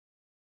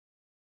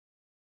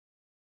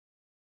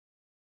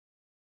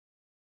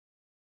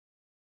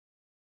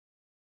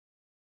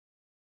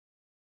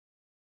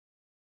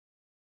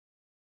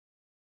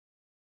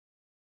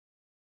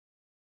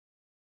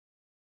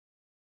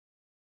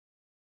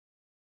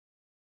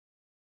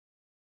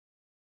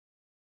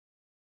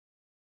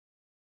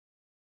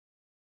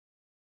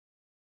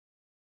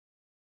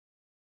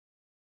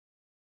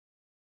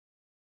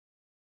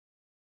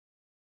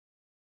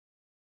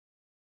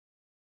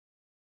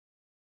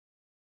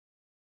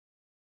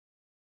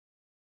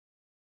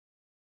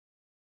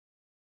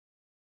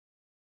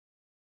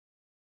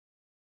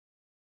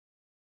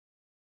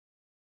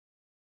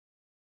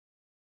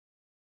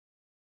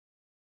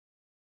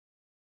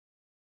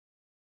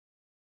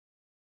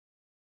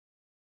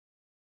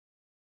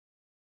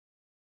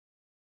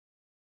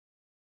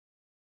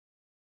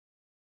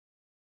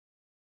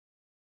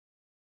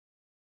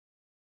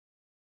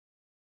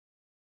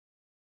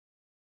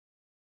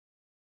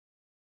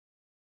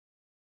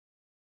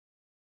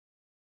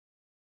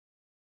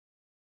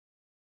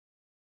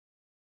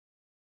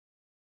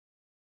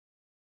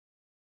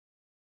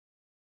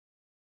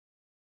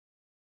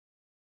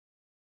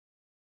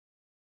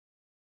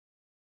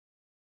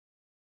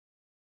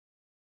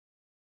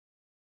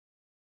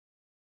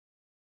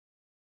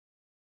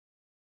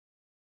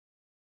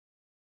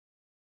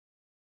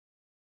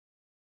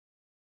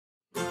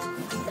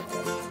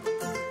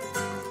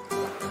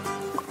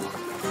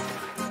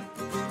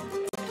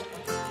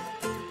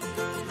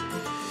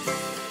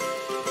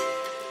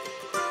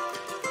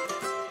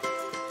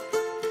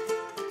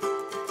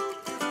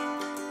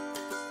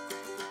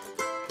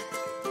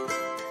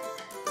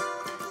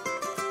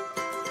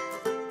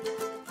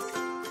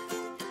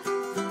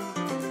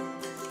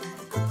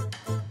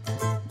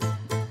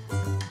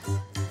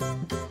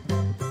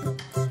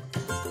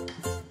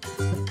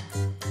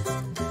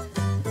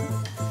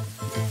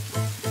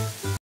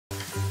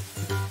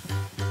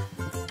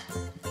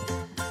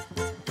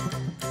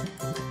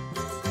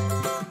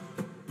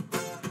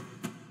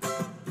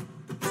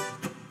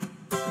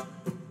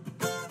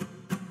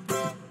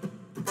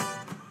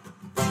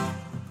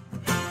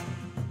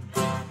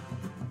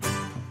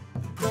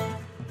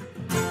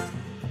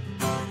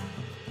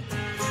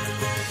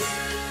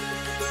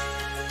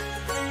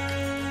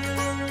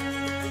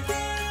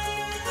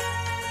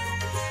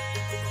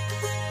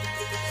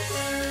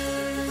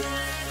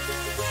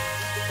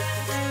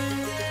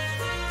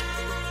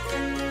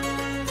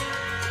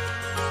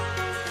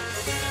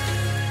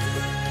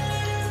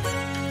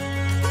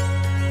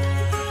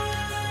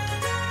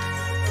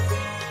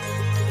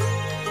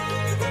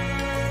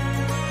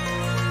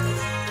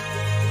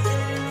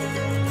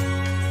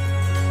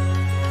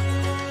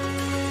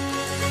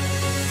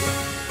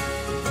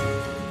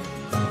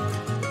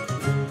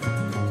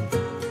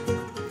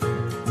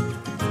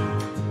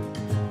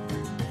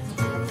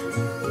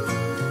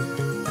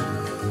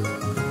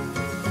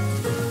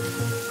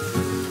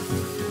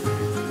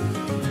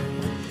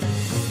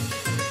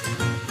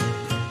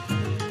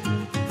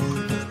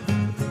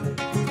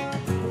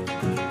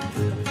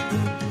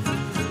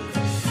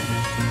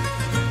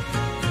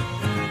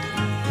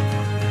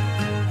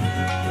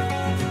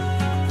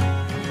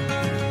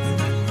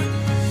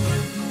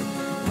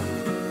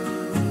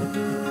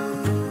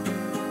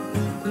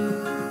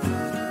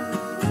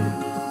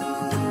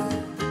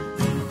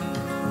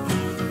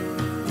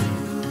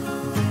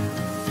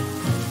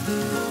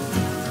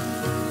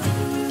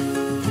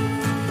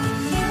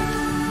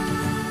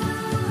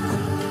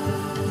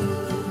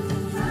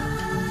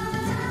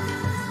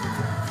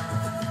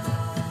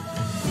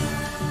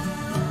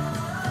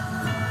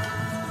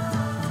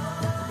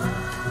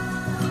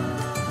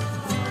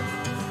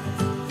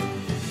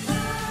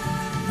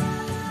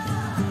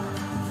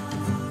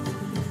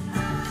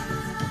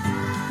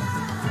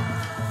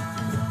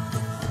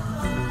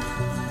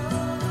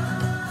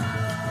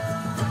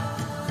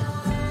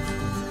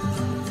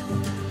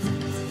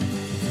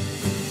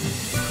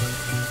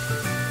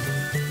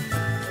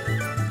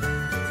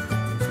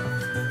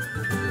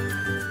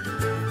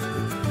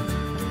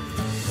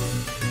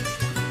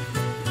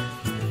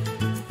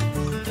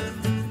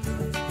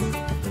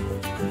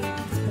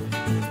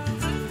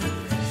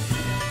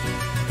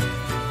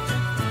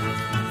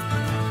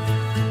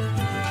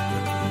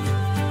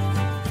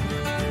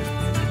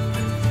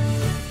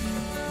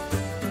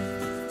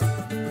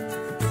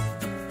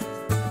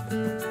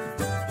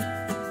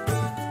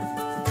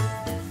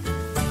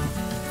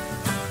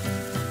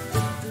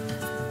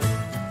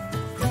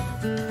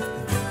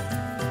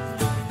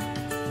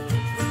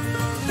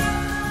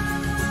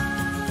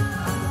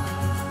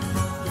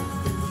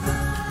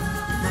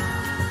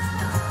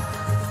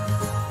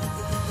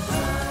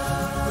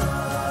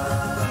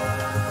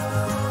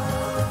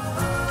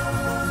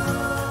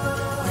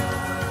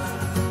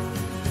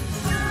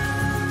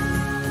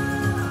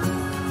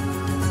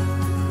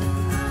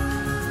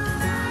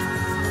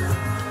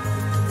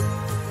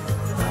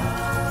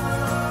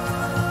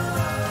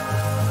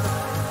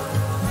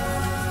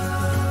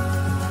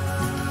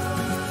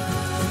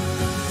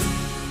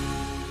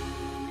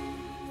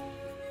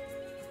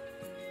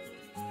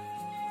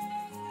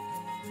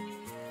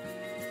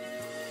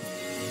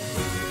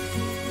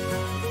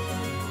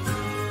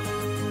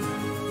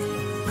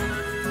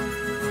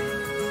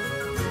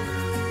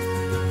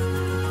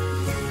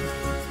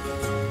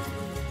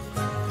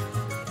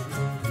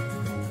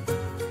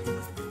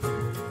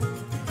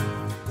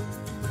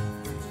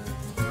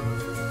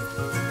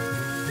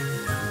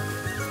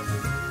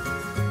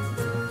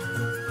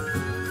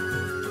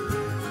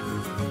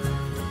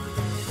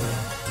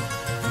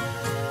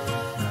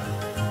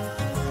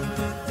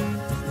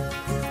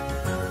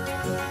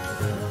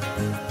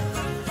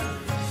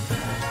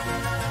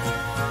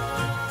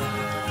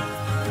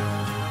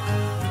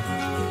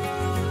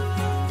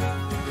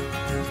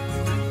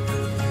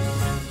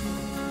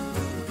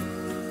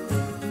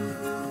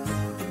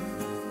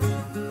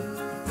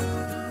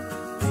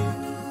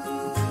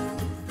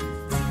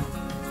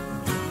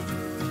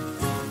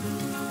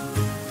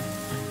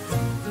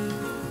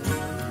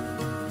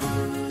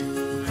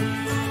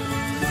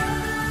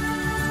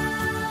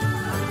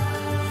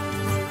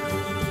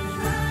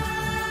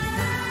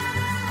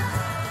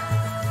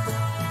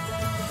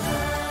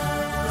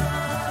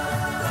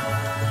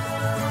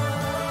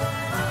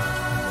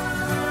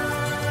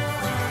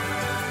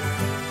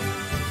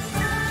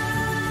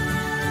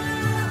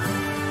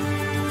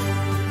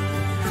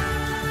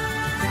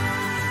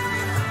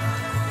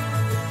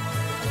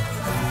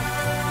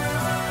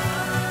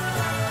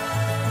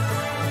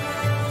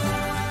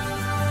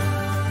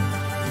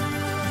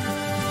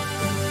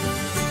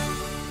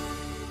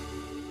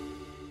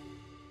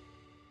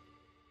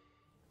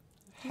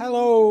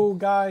Hello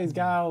guys,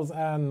 gals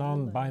and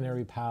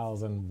non-binary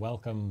pals, and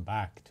welcome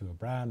back to a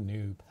brand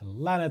new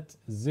Planet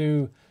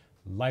Zoo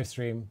live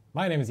stream.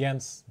 My name is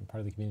Jens, I'm part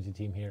of the community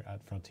team here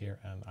at Frontier,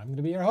 and I'm going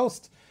to be your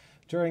host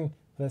during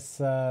this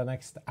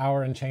next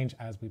hour and change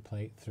as we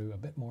play through a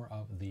bit more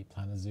of the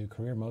Planet Zoo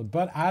career mode.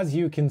 But as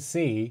you can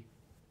see,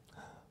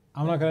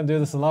 I'm not going to do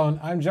this alone.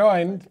 I'm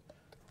joined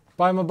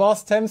by my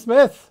boss, Tim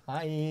Smith.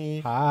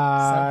 Hi.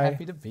 Hi. So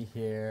happy to be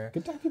here.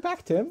 Good to have you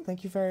back, Tim.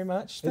 Thank you very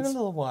much. It's been a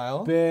little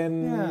while.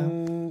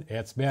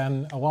 It's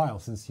been a while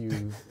since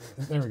you...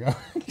 There we go.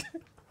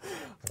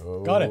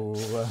 Oh. Got it.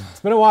 It's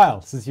been a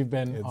while since you've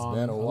been on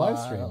been a live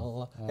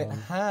stream. It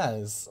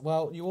has.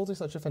 Well, you all do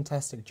such a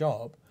fantastic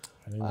job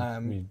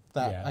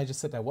I just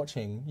sit there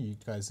watching you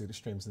guys do the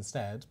streams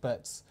instead.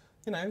 But,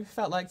 you know,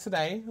 felt like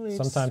today.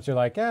 Sometimes you're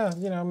like, yeah,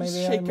 you know,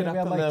 maybe I'd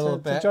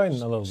like to join a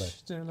little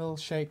bit. Do a little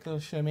shake, a little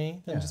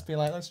shimmy, and just be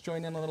like, let's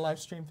join in on the live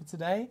stream for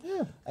today.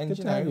 Yeah, and,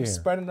 you know,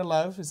 spreading the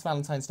love. It's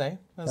Valentine's Day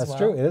as well. That's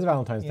true. It is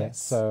Valentine's Day.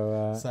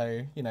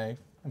 So, you know,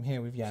 I'm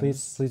here with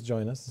Jens. Please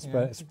join us.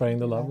 Spreading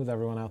the love with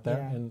everyone out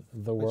there in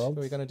the world.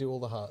 We're going to do all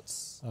the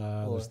hearts.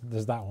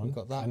 There's that one. We've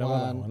got that I know one.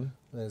 that one.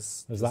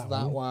 There's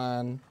that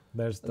one.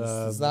 There's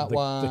that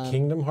one. The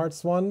Kingdom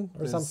Hearts one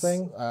or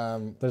something.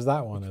 There's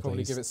that one at probably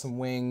least. Give it some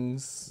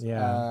wings.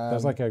 Yeah.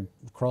 There's like a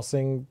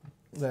crossing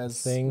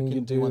thing. We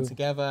can do one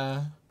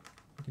together.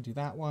 We can do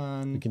that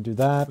one. We can do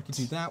that. We can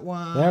do that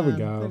one. There we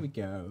go. There we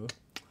go.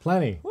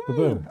 Plenty.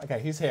 Boom.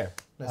 Okay, who's here?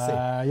 Let's see.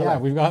 Yeah,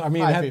 we've got. I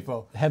mean, hi,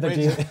 people. Heather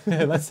G.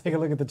 Let's take a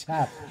look at the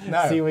chat.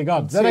 No, see what we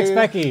got. ZX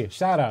Becky,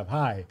 shout out.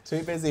 Hi.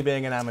 Too busy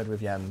being enamoured with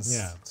Jens.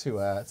 Yeah.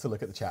 To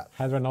look at the chat.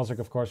 Heather and Ulrich,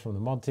 of course, from the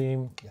mod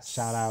team. Yes.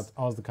 Shout out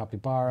Oz the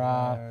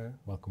Capybara. Hello.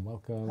 Welcome.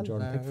 Hello.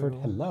 Jordan Pickford.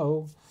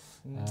 Hello.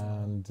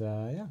 And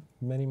yeah,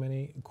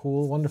 many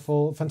cool,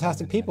 wonderful,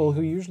 fantastic people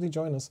who usually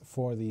join us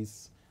for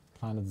these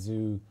Planet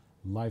Zoo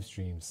live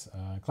streams.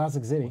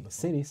 Classic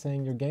City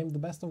saying your game the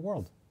best of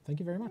world. Thank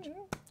you very much.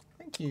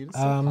 Thank you. That's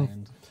so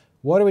kind.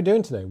 What are we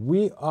doing today?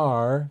 We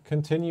are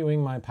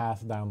continuing my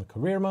path down the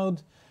career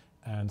mode,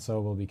 and so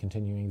we'll be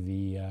continuing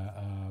the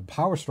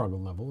Power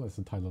Struggle level, that's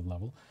the title of the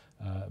level.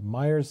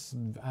 Myers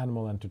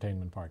Animal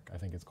Entertainment Park, I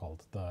think it's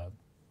called, the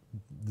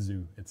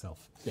zoo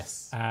itself.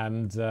 Yes.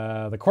 And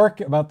the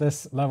quirk about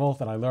this level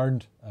that I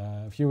learned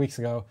a few weeks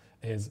ago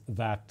is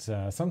that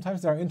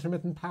sometimes there are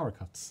intermittent power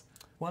cuts.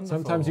 Wonderful.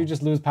 Sometimes you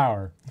just lose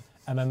power,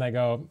 and then they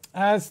go,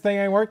 this thing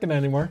ain't working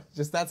anymore.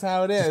 Just that's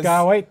how it is. Just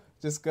gotta wait.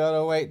 Just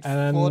gotta wait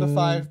 4 to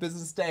 5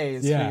 business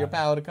days for your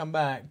power to come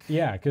back.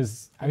 Yeah,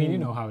 because, I mean, you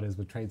know how it is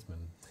with tradesmen.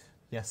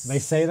 Yes. They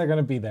say they're going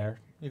to be there.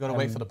 You gotta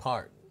wait for the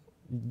part.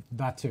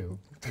 That too.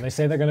 And they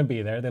say they're going to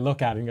be there. They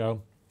look at it and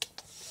go,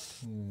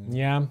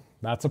 yeah,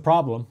 that's a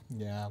problem.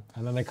 Yeah.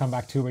 And then they come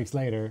back 2 weeks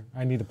later,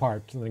 I need the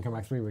part. And then they come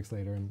back 3 weeks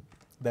later, and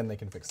then they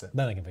can fix it.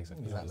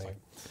 Exactly.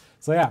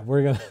 So yeah,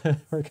 we're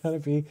gonna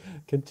be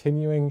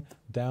continuing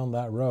down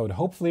that road.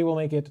 Hopefully we'll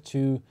make it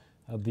to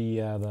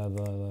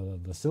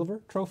the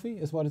silver trophy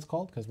is what it's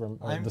called, because we're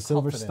the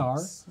silver star.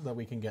 That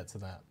we can get to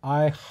that.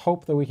 I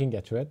hope that we can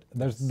get to it.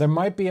 There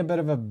might be a bit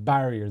of a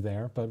barrier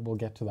there, but we'll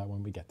get to that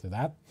when we get to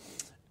that.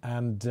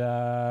 And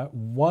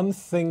one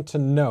thing to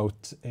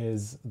note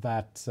is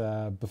that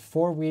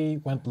before we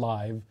went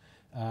live,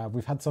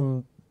 we've had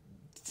some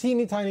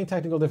teeny tiny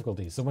technical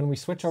difficulties. So when we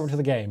switch over to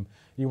the game,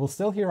 you will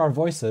still hear our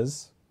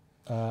voices,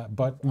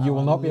 but you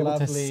will not be able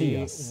to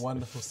see us.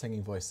 Wonderful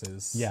singing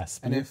voices.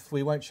 Yes. And if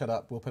we won't shut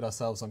up, we'll put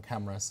ourselves on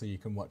camera so you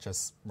can watch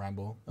us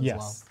ramble as well.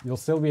 Yes. You'll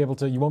still be able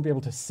to, you won't be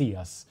able to see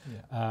us.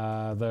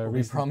 Yeah.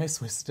 We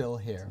promise we're still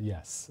here.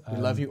 Yes. We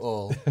love you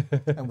all,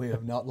 and we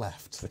have not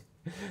left.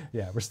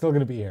 Yeah, we're still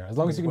going to be here. As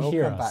long as you can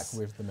hear us. We'll come back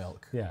with the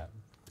milk. Yeah.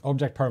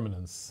 Object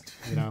permanence,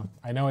 you know.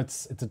 I know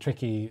it's a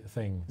tricky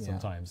thing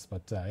sometimes,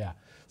 but yeah.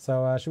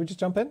 So should we just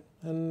jump in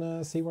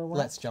and see where we're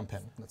Let's jump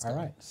in. Let's go. All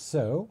right.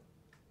 So,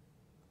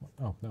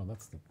 oh, no,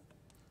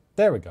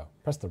 there we go.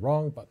 Press the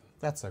wrong button.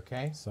 That's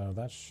okay. So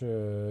that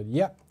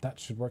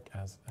should work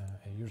as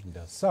it usually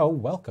does. So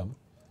welcome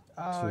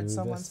to it's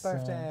someone's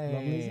birthday.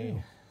 Lovely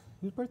zoo.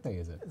 Whose birthday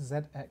is it?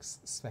 ZX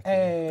Specky.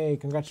 Hey,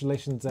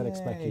 congratulations,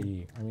 ZX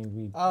Specky. I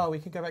mean, we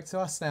can go back to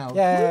us now.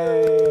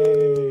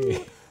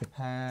 Yay!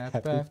 Happy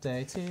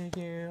birthday to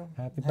you.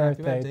 Happy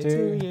birthday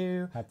to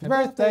you. Happy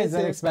birthday,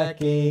 ZX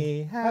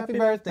Specky. Happy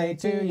birthday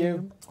to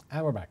you.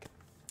 And we're back.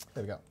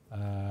 There we go.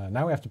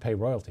 Now we have to pay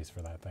royalties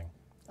for that thing.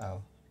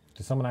 Oh.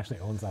 Because someone actually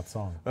owns that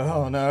song.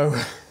 Oh no.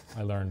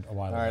 I learned a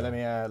while ago. All right,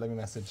 let me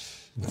message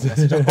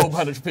a whole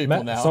bunch of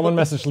people now. Someone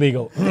message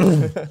legal.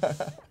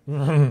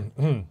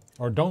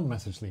 Or don't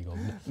message legal.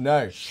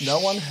 No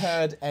one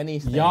heard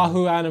anything.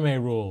 Yahoo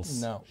anime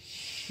rules.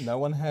 No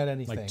one heard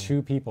anything. Like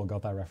 2 people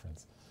got that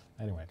reference.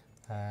 Anyway.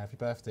 Happy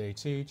birthday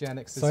to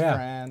Genix's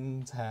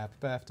friend. Happy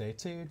birthday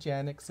to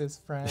Genix's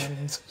friend.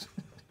 Is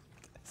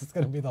this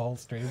going to be the whole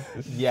stream?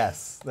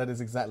 Yes, that is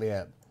exactly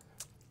it.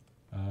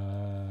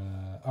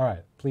 All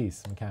right,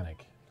 please,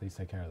 mechanic. Please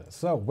take care of this.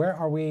 So where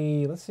are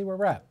we? Let's see where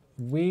we're at.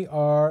 We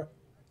are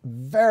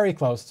very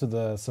close to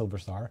the Silver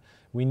Star.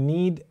 We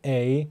need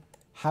a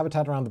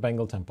habitat around the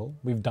Bengal Temple.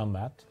 We've done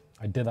that.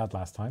 I did that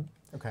last time.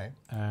 Okay.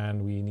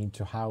 And we need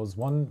to house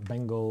one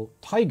Bengal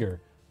tiger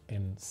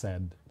in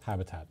said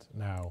habitat.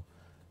 Now,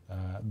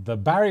 the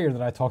barrier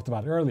that I talked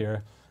about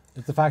earlier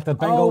is the fact that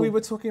Bengal... Oh, we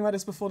were talking about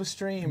this before the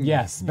stream.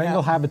 Yes,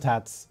 Bengal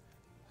habitats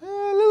a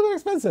little bit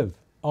expensive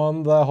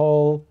on the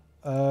whole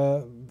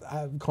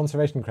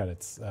conservation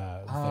credits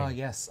thing.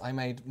 Yes. I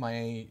made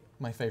my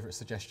favorite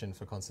suggestion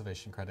for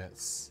conservation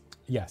credits.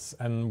 Yes,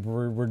 and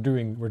we're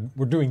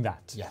doing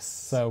that. Yes.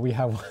 So we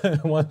have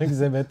one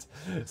exhibit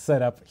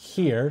set up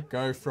here.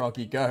 Go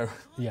Froggy, go.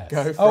 Yes.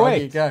 Go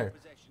Froggy, go.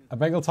 A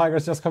Bengal tiger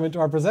has just come into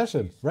our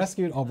possession,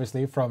 rescued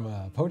obviously from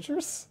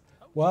poachers.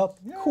 Well,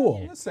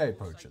 cool. Let's say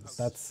poachers.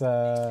 That's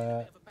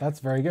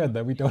very good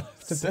that we don't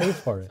have to pay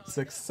for it.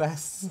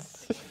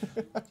 Success.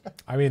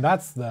 I mean,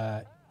 that's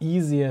the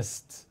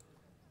easiest.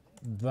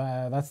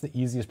 That's the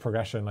easiest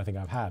progression I think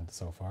I've had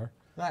so far.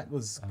 That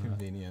was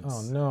convenient.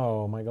 Oh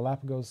no, my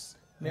Galapagos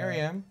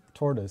Miriam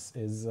tortoise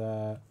is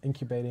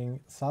incubating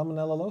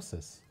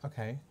salmonellosis.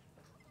 Okay.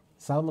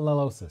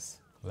 Salmonellosis.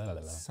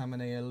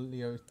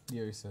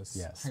 Salmonellosis.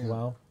 Yes.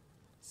 Well.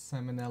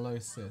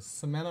 Salmonellosis.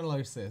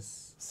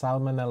 Salmonellosis.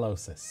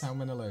 Salmonellosis.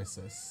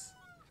 Salmonellosis.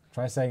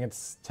 Try saying it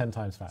 10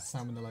 times fast.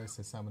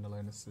 Salmonellosis.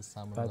 Salmonellosis.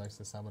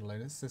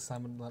 Salmonellosis.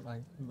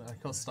 Salmonellosis. I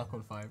got stuck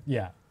on 5.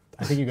 Yeah,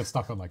 I think you got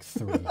stuck on like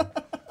 3,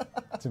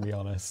 to be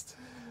honest.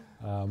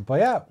 But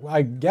yeah,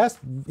 I guess,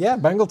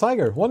 Bengal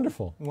tiger,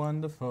 wonderful.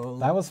 Wonderful.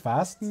 That was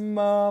fast.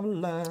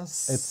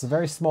 Marvelous. It's a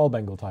very small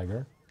Bengal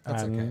tiger.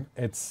 That's okay.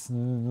 It's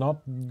not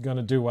going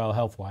to do well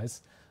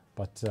health-wise.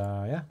 But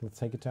yeah, let's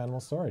take it to animal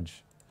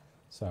storage.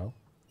 So.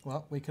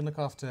 Well, we can look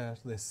after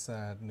this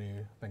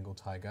new Bengal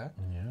tiger.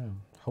 Yeah,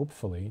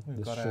 hopefully.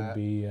 This should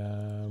be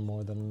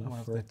more than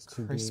enough for it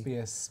to be. The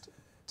crispiest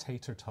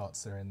tater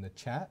tots are in the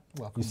chat.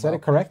 Welcome. You said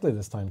it correctly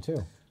this time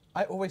too.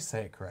 I always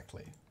say it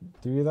correctly.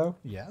 Do you though?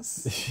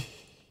 Yes.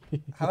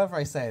 However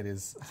I say it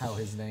is how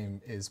his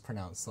name is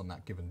pronounced on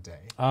that given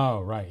day. Oh,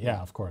 right.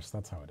 Yeah, of course.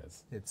 That's how it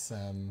is. It's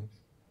in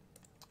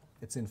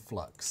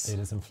flux. It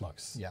is in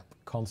flux. Yep.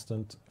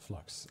 Constant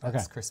flux.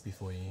 That's crispy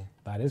for you.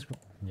 That is,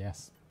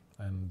 yes.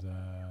 And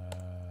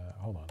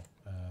hold on.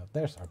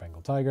 There's our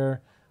Bengal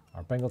tiger.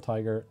 Our Bengal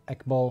tiger,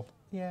 Ekbal.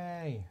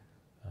 Yay.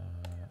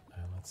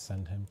 And let's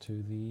send him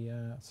to the,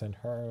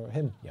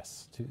 him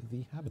to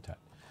the habitat.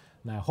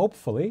 Now,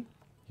 hopefully,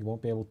 he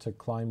won't be able to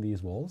climb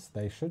these walls.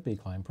 They should be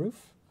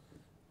climb-proof.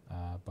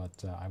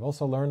 But I've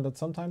also learned that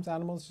sometimes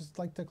animals just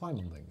like to climb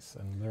on things,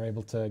 and they're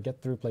able to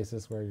get through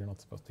places where you're not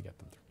supposed to get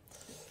them through.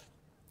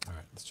 All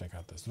right, let's check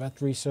out this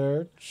vet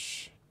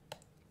research.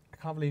 I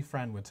can't believe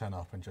Fran would turn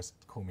up and just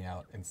call me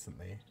out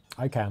instantly.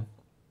 I can.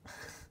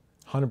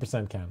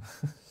 100% can.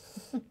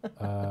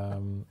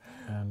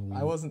 And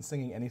I wasn't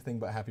singing anything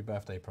but happy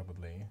birthday,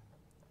 probably.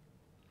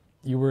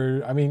 You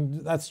were, I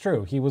mean, that's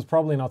true. He was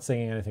probably not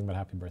singing anything but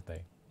happy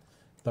birthday.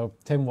 Though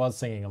Tim was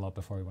singing a lot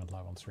before we went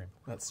live on stream.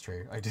 That's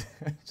true. I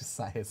just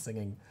sat here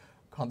singing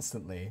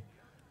constantly.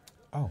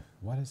 Oh,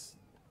 what is...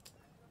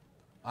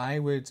 I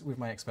would, with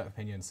my expert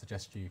opinion,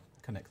 suggest you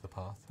connect the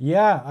path.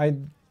 Yeah, I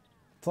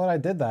thought I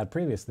did that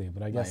previously,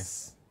 but I guess...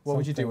 Nice. What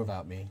would you do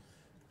without me?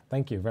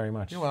 Thank you very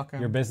much. You're welcome.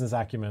 Your business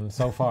acumen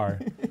so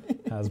far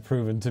has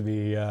proven to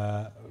be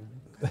to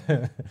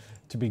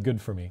be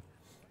good for me.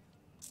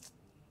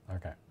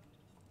 Okay.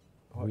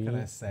 What can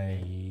I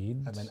say?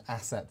 I'm an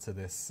asset to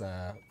this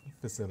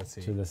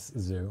facility. To this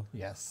zoo.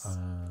 Yes.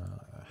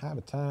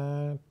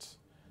 Habitat.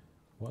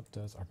 What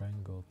does our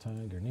Bengal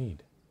tiger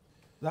need?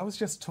 That was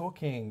just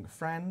talking.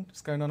 Fran,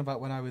 just going on about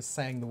when I was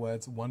saying the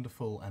words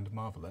wonderful and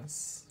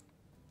marvelous.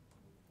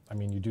 I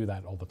mean, you do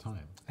that all the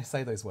time. I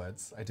say those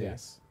words, I do.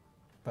 Yes.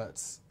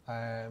 But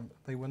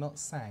they were not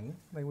sang.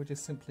 They were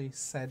just simply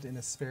said in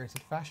a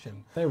spirited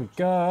fashion. There we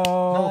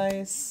go.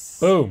 Nice.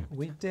 Boom.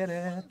 We did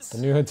it. The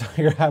new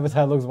tiger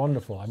habitat looks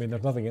wonderful. I mean,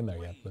 there's nothing in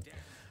there yet, but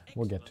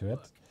we'll get to it.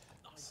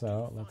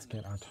 So let's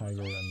get our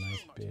tiger a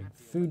nice big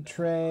food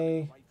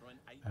tray.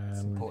 And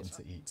it's important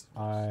to eat.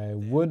 I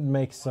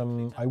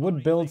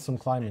would build some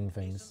climbing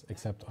things,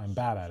 except I'm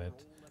bad at it.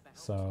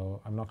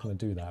 So I'm not going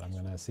to do that. I'm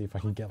going to see if I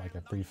can get like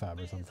a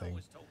prefab or something.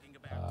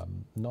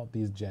 Not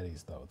these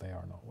jetties, though. They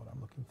are not what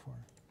I'm looking for.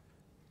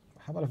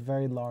 How about a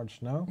very large...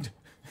 No?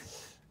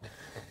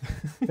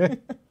 That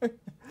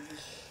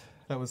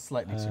was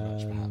slightly too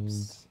much,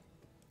 perhaps.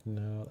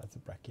 No, that's a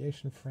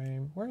brachiation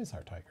frame. Where is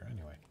our tiger,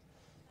 anyway?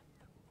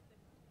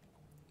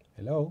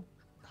 Hello?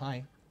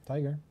 Hi.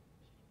 Tiger.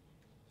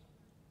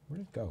 Where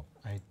did it go?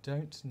 I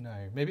don't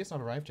know. Maybe it's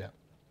not arrived yet.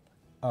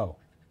 Oh.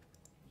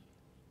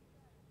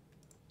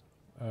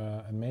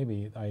 And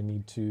maybe I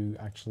need to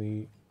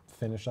actually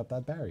finish up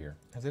that barrier.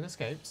 Has it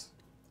escaped?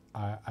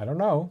 I don't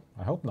know.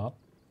 I hope not.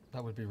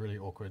 That would be really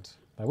awkward.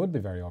 That would be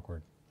very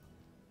awkward.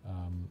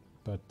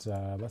 But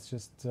let's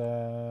just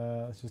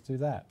do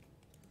that.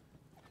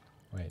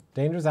 Wait,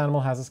 dangerous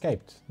animal has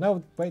escaped.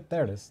 No, wait,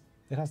 there it is.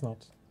 It has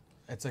not.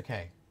 It's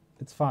okay.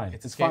 It's fine.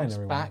 It's fine, escaped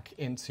everyone. back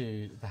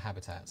into the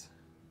habitat.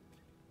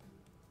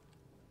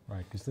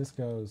 Right, because this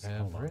goes...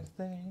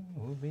 Everything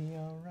will be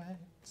all right.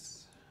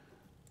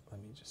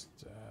 Let me just...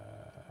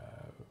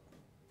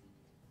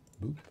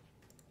 boop.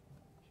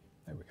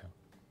 There we go.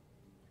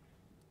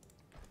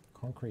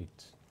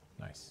 Concrete.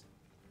 Nice.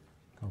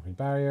 Concrete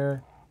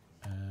barrier.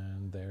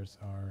 And there's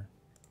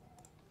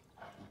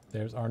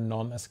our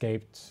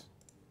non-escaped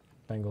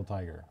Bengal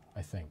tiger,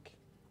 I think.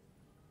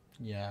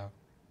 Yeah.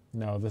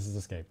 No, this is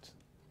escaped.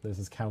 This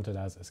is counted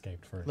as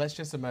escaped for... Let's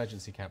just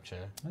emergency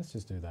capture. Let's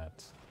just do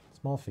that.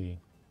 Small fee.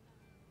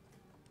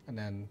 And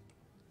then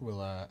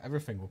we'll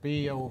everything will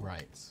be all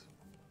right.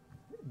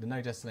 The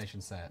no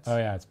destination set. Oh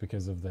yeah, it's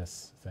because of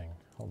this thing.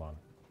 Hold on.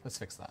 Let's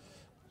fix that.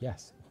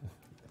 Yes.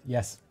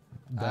 Yes.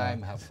 Duh.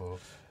 I'm helpful.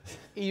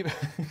 Eben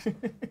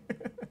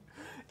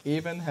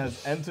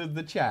has entered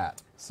the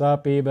chat.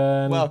 Sup,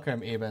 Eben?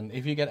 Welcome, Eben.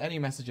 If you get any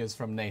messages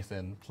from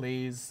Nathan,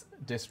 please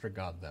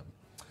disregard them.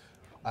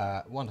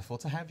 Wonderful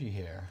to have you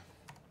here.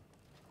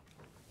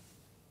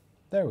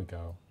 There we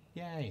go.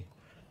 Yay.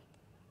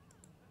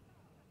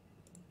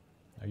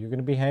 Are you going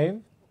to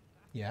behave?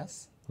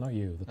 Yes. Not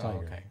you, the tiger.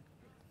 Oh, okay.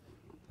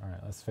 All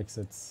right, let's fix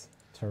its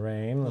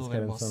terrain. Let's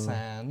get in more some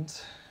sand.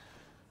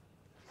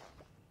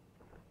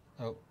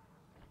 Oh.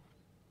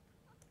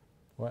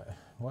 What?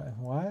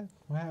 What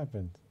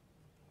happened?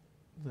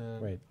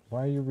 Wait,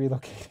 why are you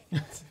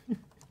relocating?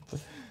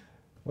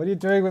 What are you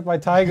doing with my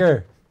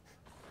tiger?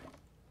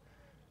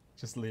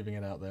 just leaving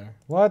it out there.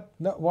 What?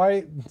 No,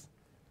 why?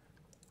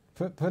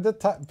 Put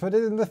it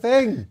in the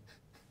thing.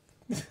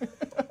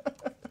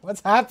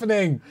 What's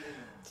happening?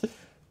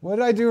 What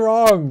did I do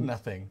wrong?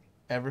 Nothing.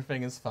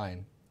 Everything is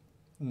fine.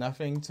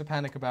 Nothing to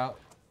panic about.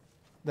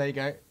 There you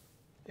go.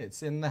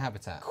 It's in the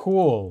habitat.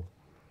 Cool.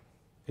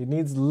 It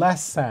needs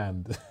less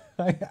sand.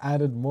 I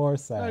added more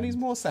sand. No, it needs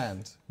more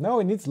sand. No,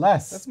 it needs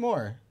less. That's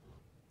more.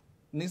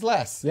 It needs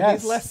less. Yes. It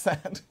needs less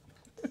sand.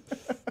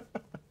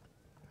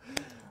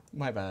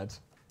 My bad.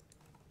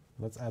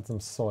 Let's add some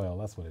soil.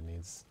 That's what it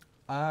needs.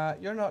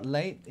 You're not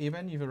late,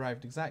 Eben. You've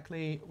arrived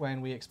exactly when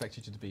we expect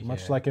you to be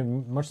Much here. like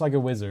a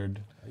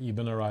wizard,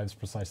 Eben arrives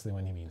precisely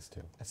when he means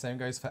to. The same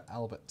goes for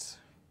Albert.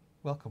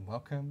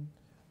 Welcome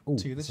Ooh,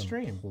 to the some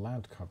stream.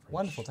 Plant coverage.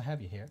 Wonderful to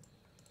have you here.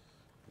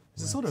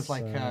 It's sort of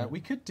like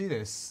we could do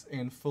this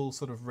in full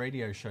sort of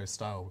radio show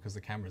style because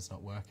the camera's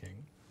not working.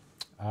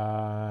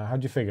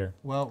 How'd you figure?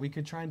 Well, we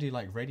could try and do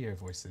like radio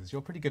voices.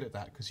 You're pretty good at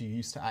that because you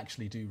used to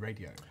actually do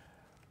radio.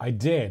 I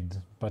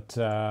did, but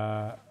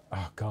oh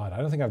god, I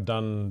don't think I've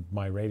done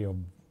my radio,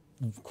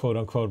 quote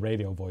unquote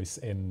radio voice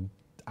in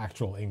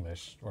actual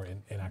English or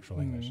in actual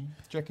English. Do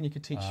you reckon you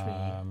could teach me?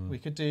 We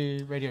could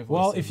do radio voices.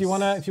 Well, if you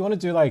wanna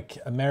do like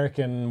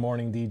American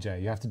morning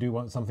DJ, you have to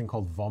do something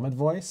called vomit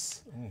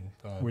voice,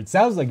 where it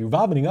sounds like you're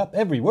vomiting up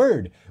every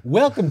word.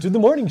 Welcome to the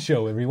morning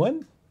show,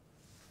 everyone.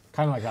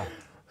 Kind of like that.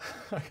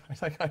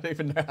 I don't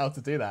even know how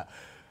to do that.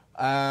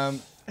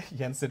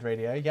 Jens did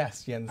radio.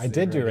 Yes, Jens. I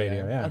did do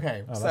radio. Yeah.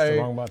 Okay, oh, so that's the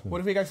wrong button. What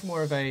if we go for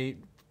more of a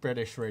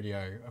British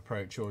radio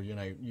approach, or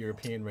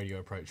European radio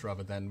approach,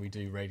 rather than we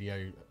do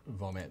radio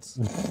vomits?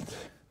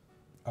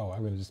 Oh, I'm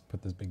going to just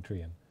put this big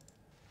tree in.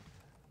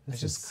 I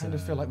just kind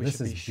of feel like we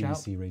should be shouting. This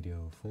is BBC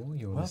Radio 4.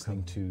 You're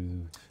listening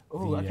to.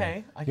 Oh,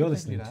 okay. You're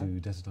listening to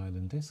Desert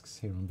Island Discs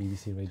here on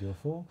BBC Radio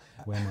 4,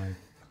 where my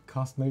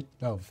castmate.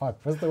 Oh, fuck.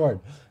 What's the word?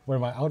 Where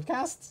my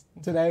outcast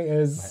today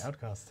is. My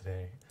outcast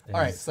today. All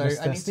right, so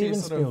Mr. I need Steven to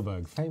sort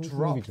Spielberg, of famous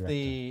movie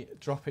director.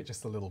 drop it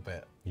just a little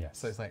bit. Yes.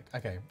 So it's like,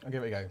 okay, I'll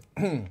give it a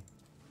go.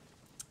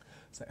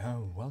 So,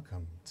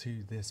 welcome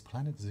to this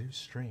Planet Zoo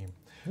stream.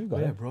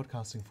 We're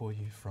broadcasting for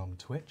you from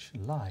Twitch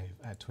live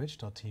at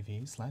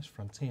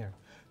twitch.tv/frontier.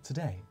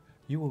 Today,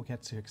 you will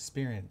get to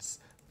experience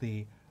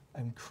the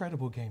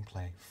incredible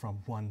gameplay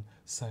from one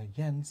Sir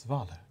Jens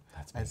Wahler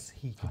as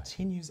he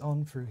continues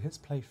on through his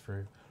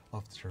playthrough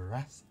of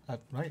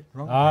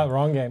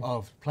wrong game.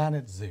 Of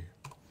Planet Zoo.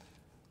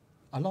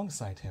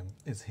 Alongside him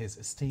is his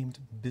esteemed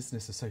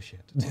business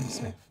associate, Tim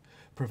Smith,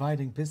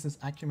 providing business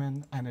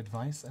acumen and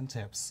advice and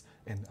tips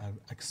in an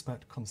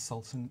expert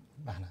consultant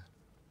manner.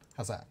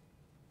 How's that?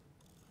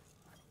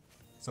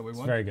 So we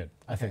want? Very good.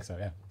 I think so,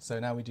 yeah.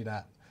 So now we do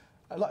that.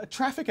 A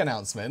traffic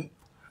announcement.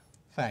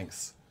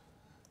 Thanks.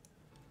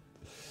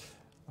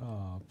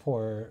 Oh,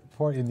 poor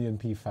Indian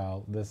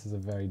peafowl. This is a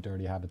very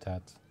dirty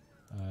habitat.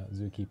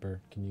 Zookeeper,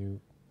 can you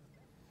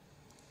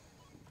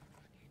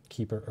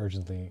keep her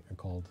urgently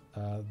called?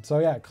 So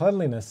yeah,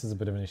 cleanliness is a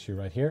bit of an issue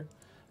right here.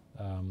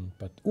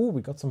 But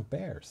we got some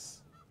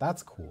bears.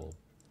 That's cool.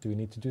 Do we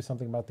need to do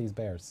something about these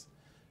bears?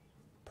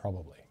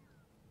 Probably.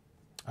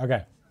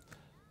 Okay.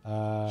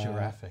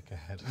 Giraffic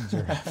ahead.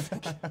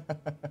 Giraffic.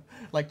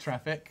 Like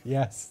traffic?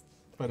 Yes.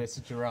 But it's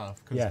a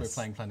giraffe because we're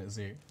playing Planet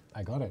Zoo.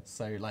 I got it.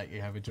 So like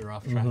you have a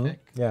giraffe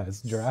traffic. Yeah,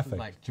 it's giraffic.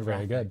 Like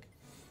very good.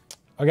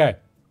 Okay.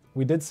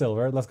 We did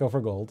silver. Let's go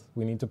for gold.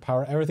 We need to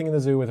power everything in the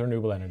zoo with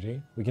renewable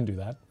energy. We can do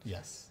that.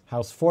 Yes.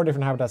 House 4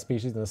 different habitat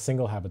species in a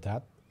single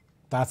habitat.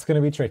 That's going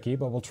to be tricky,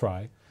 but we'll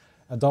try.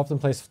 Adopt and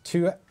place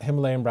 2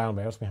 Himalayan brown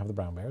bears. We have the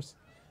brown bears.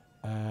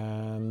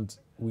 And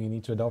we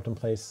need to adopt and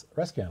place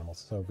rescue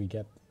animals. So we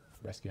get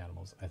rescue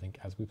animals, I think,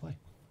 as we play.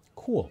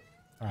 Cool.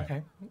 All right.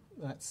 Okay.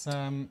 That's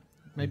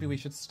maybe we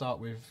should start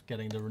with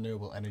getting the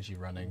renewable energy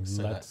running,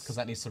 so because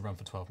that needs to run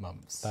for 12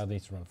 months. That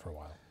needs to run for a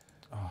while.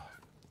 Oh.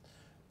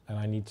 and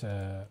I need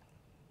to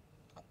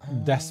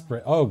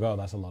desperate. Oh god,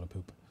 that's a lot of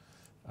poop.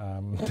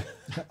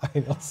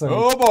 I also.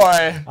 Oh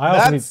boy,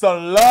 that's a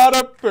lot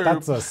of poop.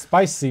 That's a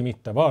spicy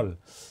meatball.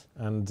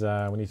 And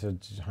we need to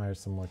hire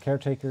some more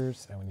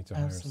caretakers, and we need to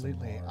hire some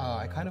more.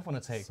 I kind of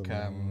want to take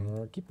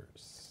more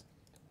keepers.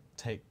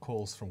 Take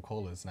calls from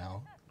callers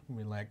now.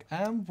 We're like,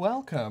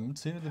 welcome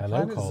to the Hello,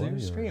 Planet caller, Zoo you're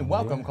stream. on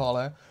Welcome, the air.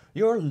 caller.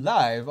 You're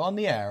live on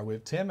the air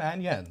with Tim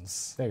and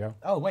Jens. There you go.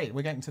 Oh wait,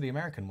 we're getting to the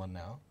American one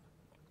now.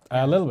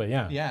 A little bit,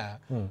 yeah. Yeah.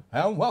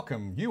 And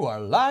welcome. You are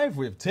live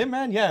with Tim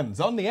and Jens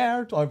on the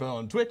air over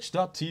on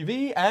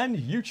twitch.tv and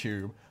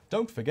YouTube.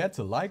 Don't forget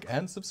to like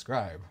and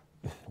subscribe.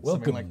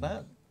 Something like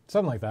that.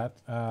 Something like that.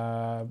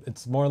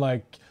 It's more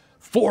like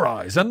 4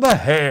 eyes and the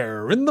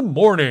hair in the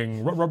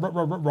morning.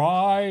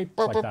 Right.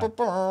 Like that.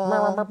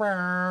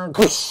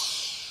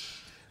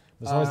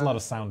 There's always a lot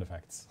of sound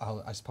effects.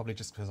 It's probably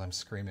just because I'm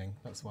screaming.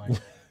 That's why.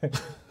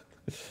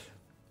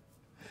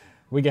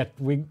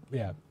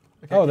 Yeah.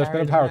 Okay, Oh, there's been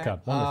a power away.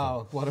 cut. Wonderful.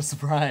 Oh, what a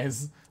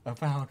surprise. A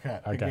power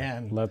cut Okay,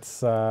 again. let's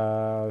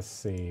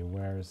see.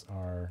 Where's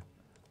our...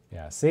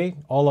 Yeah, see?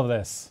 All of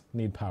this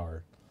need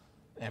power.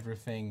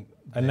 Everything.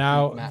 And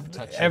now map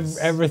touches.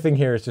 everything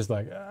here is just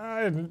like,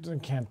 I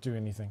can't do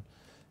anything.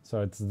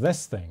 So it's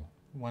this thing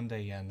One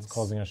day, Jens.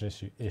 causing us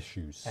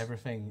issues.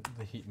 Everything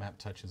the heat map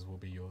touches will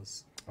be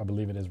yours. I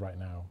believe it is right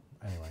now.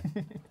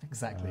 Anyway.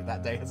 Exactly.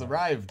 That day has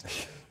arrived.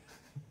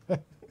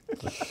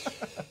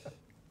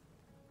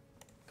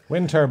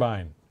 Wind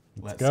turbine.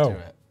 Let's go. do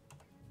it.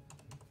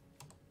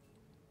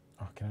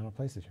 Oh, can I not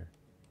place it here?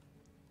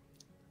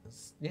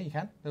 Yeah, you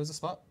can. There was a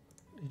spot.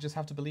 You just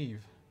have to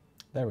believe.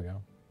 There we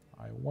go.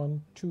 I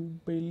want to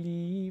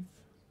believe.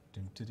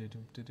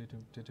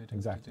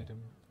 Exactly.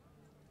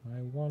 I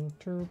want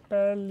to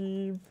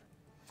believe.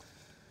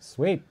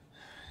 Sweet.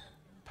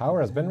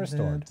 Power has been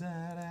restored.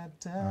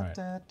 All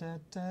right.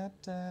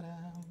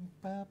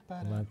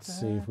 Let's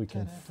see if we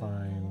can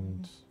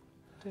find...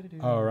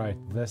 All right,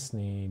 this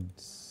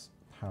needs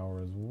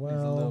power as well.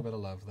 There's a little bit of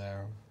love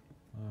there.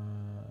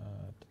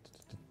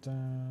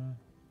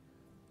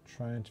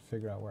 Trying to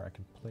figure out where I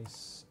can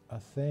place a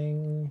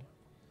thing,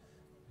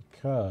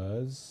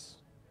 because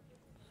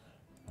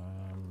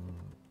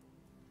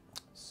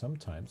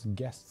sometimes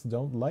guests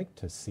don't like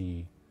to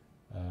see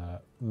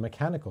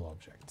mechanical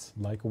objects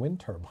like wind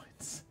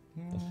turbines.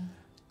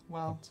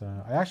 Well, But,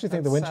 I actually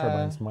think the wind that's,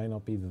 turbines might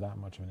not be that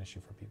much of an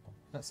issue for people.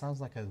 that sounds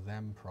like a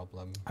them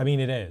problem. I mean,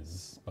 it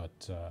is,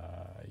 but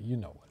you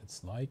know what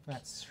it's like.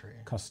 That's true.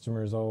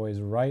 Customers always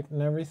right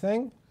and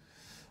everything.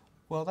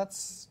 Well,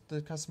 that's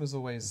the customer's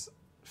always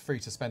free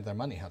to spend their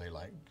money how they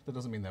like. That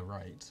doesn't mean they're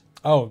right.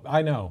 Oh,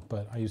 I know,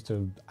 but I used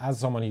to, as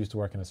someone who used to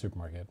work in a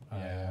supermarket,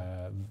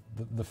 Yeah.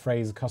 The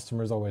phrase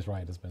 "customer's always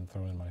right" has been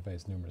thrown in my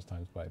face numerous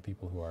times by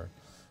people who are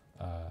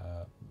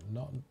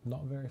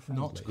not very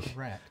friendly. Not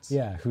correct.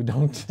 Yeah, who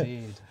don't.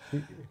 Indeed.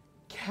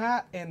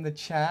 Cat in the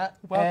chat.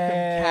 Welcome,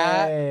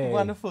 Cat.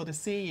 Wonderful to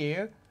see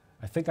you.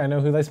 I think I know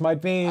who this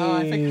might be. Oh,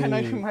 I think I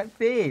know who it might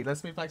be.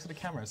 Let's move back to the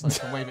camera so I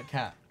can wave at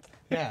Cat.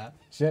 Yeah.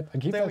 Shit,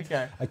 There we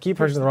go. I keep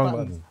Push pushing the wrong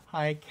buttons. button.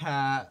 Hi,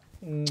 Cat.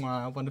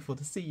 Mwah, wonderful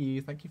to see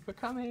you. Thank you for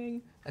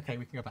coming. Okay,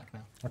 we can go back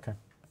now. Okay,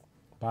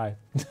 bye.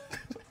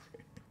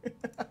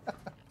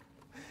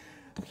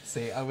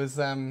 See,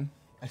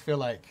 I feel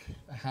like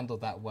I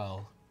handled that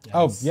well.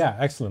 Oh Yes. yeah,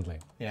 excellently.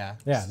 Yeah.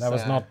 Yeah, that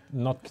was So,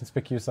 not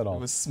conspicuous at all.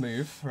 It was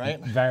smooth, right?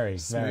 Very,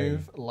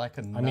 Smooth very. like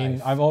a knife. I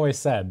mean, I've always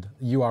said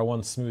you are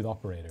one smooth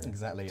operator.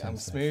 Exactly. Tim I'm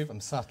Smith. smooth, I'm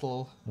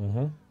subtle,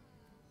 Mm-hmm.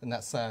 and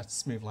that's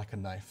smooth like a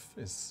knife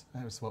is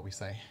what we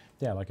say.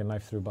 Yeah, like a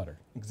knife through butter.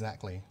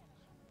 Exactly.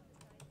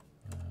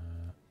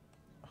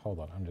 Hold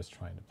on, I'm just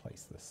trying to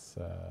place this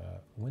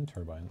wind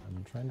turbine.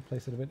 I'm trying to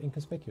place it a bit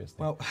inconspicuously.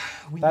 Well,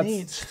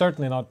 That's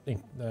certainly not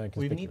conspicuous.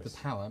 we need the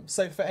power.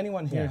 So for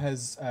anyone who Yeah.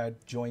 has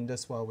joined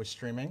us while we're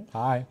streaming,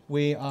 Hi.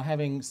 we are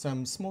having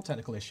some small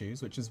technical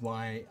issues, which is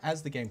why,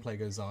 as the gameplay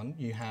goes on,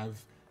 you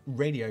have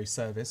radio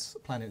service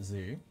Planet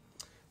Zoo.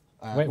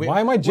 Wait, why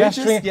am I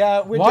gesturing?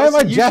 Why am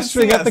I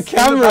gesturing at the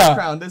camera? In the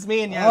background, there's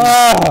me and Jens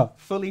Ah!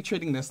 fully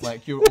treating this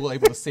like you're all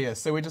able to see us.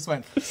 So we just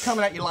went,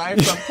 coming at you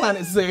live from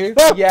Planet Zoo.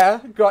 Yeah,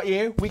 got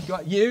you. We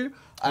got you.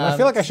 And I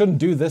feel like I shouldn't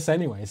do this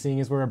anyway,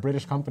 seeing as we're a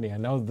British company. I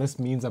know this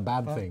means a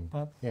bad thing.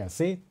 Yeah,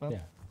 see?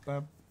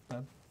 Yeah,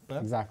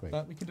 exactly.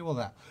 But we can do all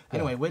that.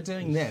 Anyway, we're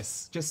doing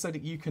this just so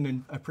that you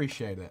can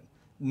appreciate it.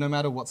 No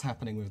matter what's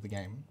happening with the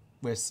game,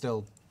 we're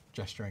still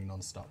gesturing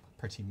non-stop,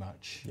 pretty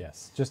much.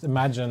 Yes. Just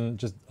imagine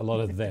just a lot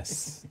of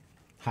this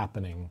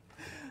happening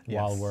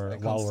while we're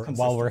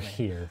consistently.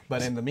 here.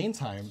 But in the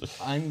meantime,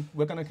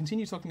 we're going to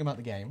continue talking about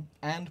the game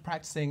and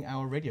practicing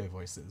our radio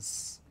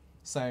voices.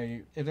 So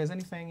if there's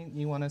anything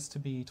you want us to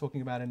be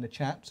talking about in the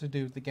chat to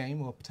do with the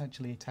game or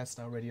potentially test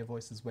our radio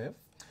voices with,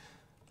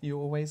 you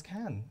always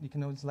can. You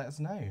can always let us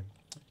know.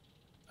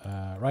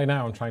 Right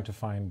now, I'm trying to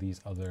find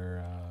these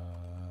other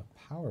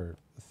power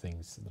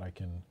things that I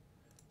can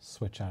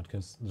switch out,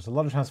 because there's a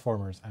lot of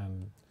transformers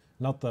and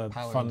Not the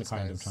Power fun in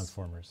kind of disguise.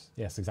 Transformers.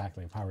 Yes,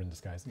 exactly. Power in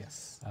disguise.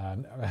 Yes. I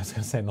was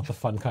going to say not the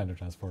fun kind of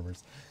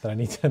Transformers that I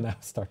need to now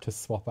start to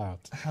swap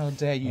out. How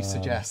dare you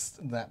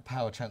suggest that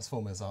power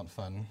Transformers aren't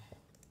fun?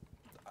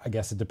 I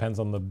guess it depends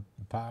on the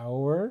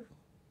power.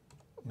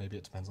 Maybe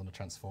it depends on the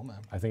Transformer.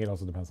 I think it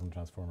also depends on the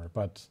Transformer.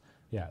 But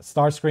yeah,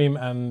 Starscream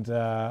and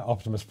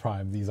Optimus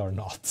Prime, these are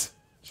not,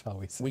 shall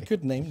we say. We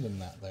could name them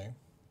that, though.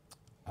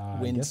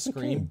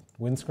 Windscream.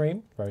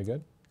 Windscream, very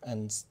good.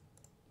 And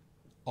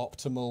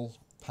Optimal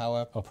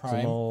Power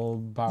Prime.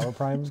 Optimal Power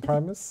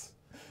Primus.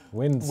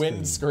 Windscream.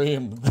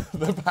 Windscream,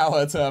 the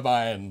power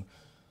turbine.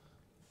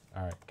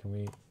 All right, can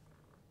we...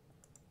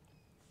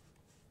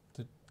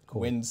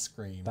 Cool.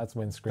 Windscream. That's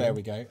Windscream. There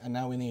we go. And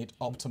now we need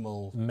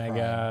Optimal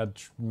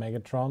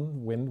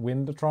Megatron,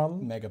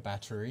 Windatron. Mega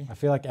Battery. I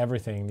feel like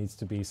everything needs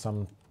to be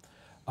some...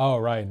 Oh,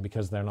 right,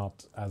 because they're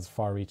not as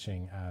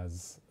far-reaching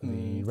as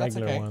the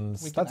regular that's okay.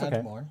 ones. We can That's add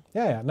okay. more.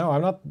 Yeah, yeah. No,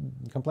 I'm not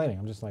complaining.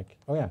 I'm just like,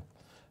 oh, yeah.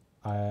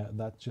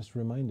 That just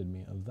reminded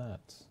me of that.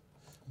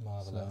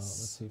 Marvelous. So let's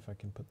see if I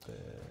can put this.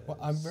 Well,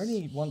 I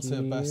really want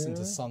to burst into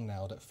here. song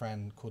now that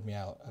Fran called me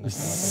out, and I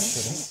feel like I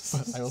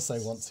shouldn't, but I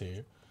also want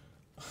to.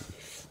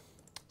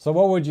 So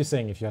what would you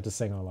sing if you had to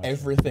sing on live?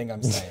 Everything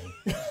I'm saying.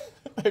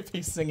 I'd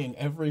be singing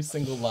every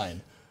single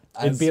line.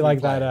 It'd as be we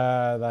like play.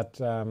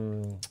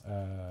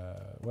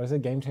 what is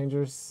it, Game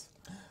Changers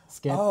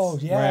skit? Oh,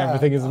 yeah. Where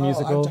everything is a Oh,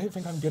 musical. I don't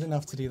think I'm good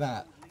enough to do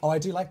that. Oh, I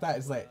do like that.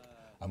 It's like,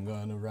 I'm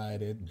gonna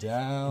write it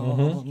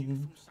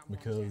down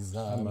because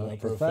I'm a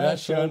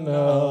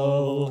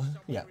professional.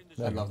 Yeah,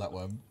 I love that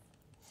one.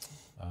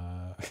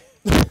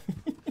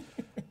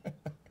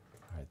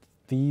 Right.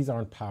 These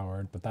aren't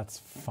powered, but that's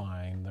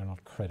fine. They're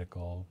not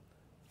critical.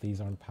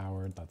 These aren't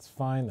powered. That's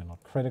fine. They're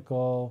not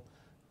critical.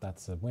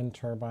 That's a wind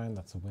turbine.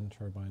 That's a wind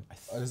turbine.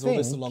 There's all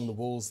this along the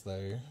walls,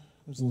 though.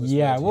 There's all this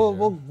Yeah, road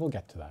here. we'll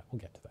get to that. We'll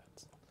get to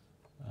that.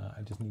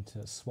 I just need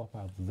to swap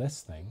out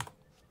this thing,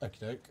 Okie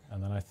doke.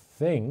 and then I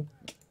think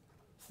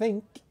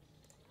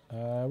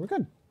we're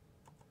good.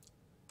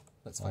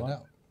 Let's Hold find on.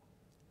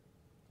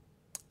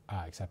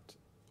 out. Except,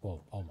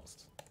 well,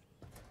 almost.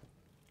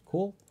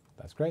 Cool.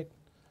 That's great.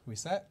 We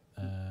set?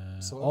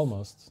 Sort of.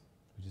 Almost.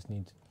 We just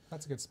need.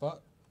 That's a good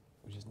spot.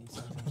 We just need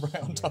something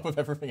Right on top of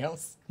everything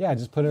else. Yeah,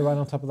 just put it right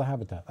on top of the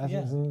habitat. That Yeah.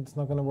 It's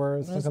not going to work.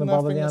 It's not There's going to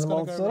bother nothing the that's gonna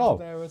animals go at wrong all.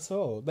 there at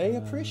all. They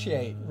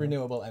appreciate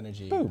renewable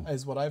energy, boom.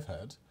 is what I've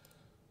heard.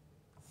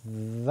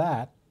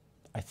 That,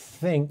 I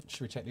think,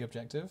 Should we check the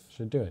objective?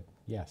 should do it.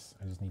 Yes,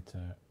 I just need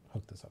to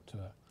hook this up to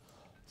a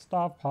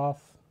star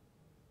path.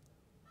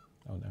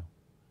 Oh no.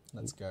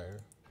 Let's go.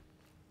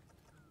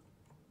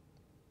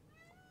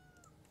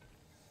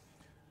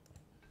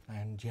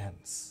 And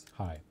Jens,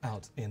 Hi.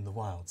 out in the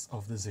wilds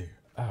of the zoo,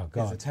 Oh is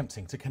god.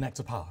 attempting to connect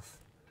a path.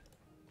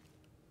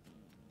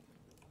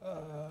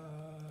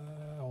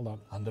 Hold on.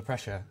 Under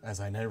pressure, as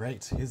I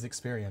narrate his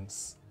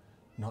experience,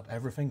 not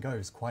everything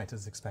goes quite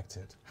as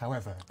expected.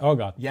 However, Oh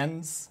god.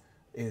 Jens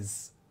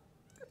is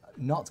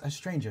not a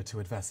stranger to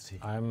adversity,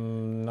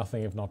 I'm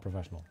nothing if not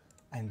professional.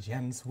 and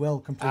Jens will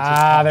complete his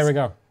task, There we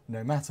go.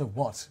 no matter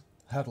what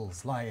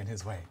hurdles lie in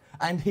his way.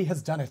 And he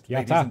has done it, Yatta.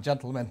 ladies and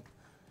gentlemen.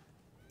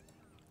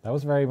 That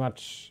was very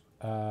much.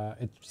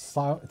 It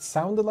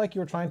sounded like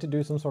you were trying to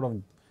do some sort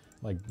of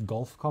like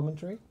golf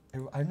commentary.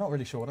 I'm not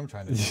really sure what I'm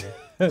trying to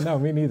do. No,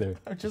 me neither.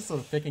 I'm just sort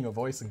of picking a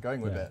voice and going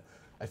with Yeah. it.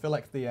 I feel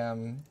like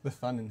the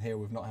fun in here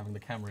with not having the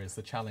camera is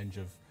the challenge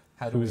of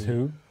how do Who's we...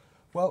 who?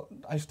 Well,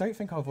 I don't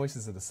think our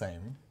voices are the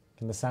same.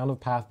 Can the sound of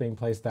path being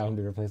placed down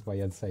be replaced by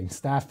Jens saying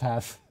staff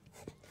path?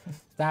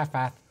 Staff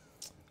path.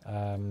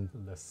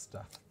 The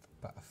staff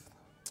path.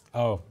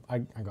 Oh, I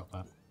got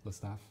that. The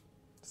staff.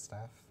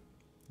 Staff?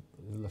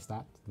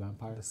 Lestat, the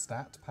vampire. The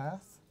stat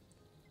path?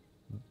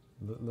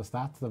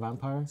 Lestat, the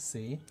vampire.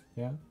 Sí.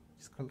 Yeah.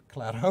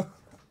 Claro.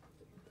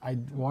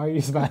 Why are you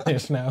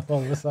Spanish now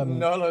all of a sudden?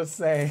 No lo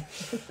sé.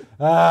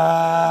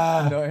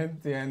 Ah! No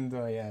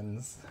entiendo,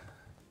 Jens.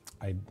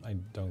 I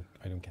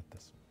don't get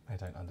this. I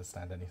don't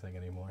understand anything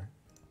anymore.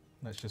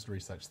 Let's just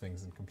research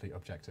things and complete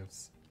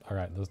objectives. All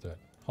right, let's do it.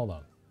 Hold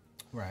on.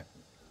 Right.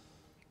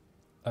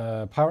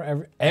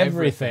 Power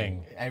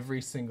everything.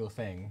 Every single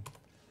thing.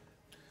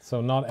 So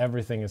not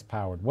everything is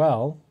powered.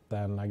 Well,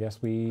 then I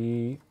guess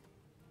we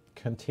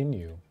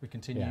continue. We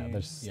continue. Yeah,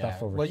 there's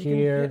stuff over well, here.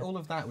 you can hit all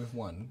of that with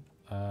one.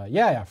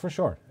 Yeah, for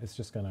sure. It's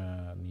just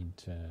gonna need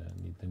to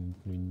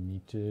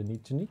do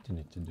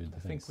the I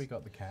think we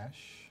got the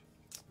cash.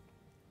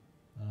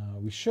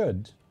 We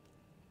should,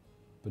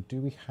 but do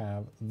we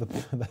have the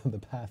the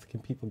path? Can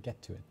people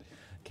get to it?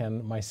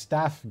 Can my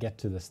staff get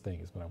to this thing?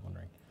 Is what I'm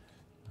wondering.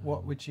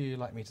 What would you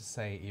like me to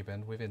say,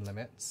 Eben, within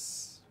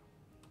limits?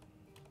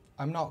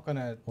 I'm not going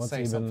to What's say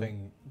Eben?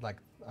 something like,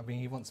 I mean,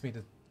 he wants me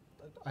to,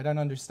 I don't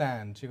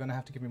understand. You're going to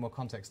have to give me more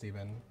context,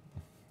 Eben.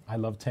 I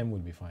love Tim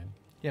would be fine.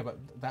 Yeah, but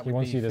that He would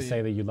wants be you to for-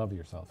 say that you love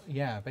yourself,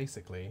 Yeah,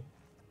 basically.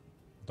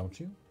 don't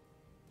you?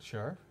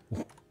 Sure.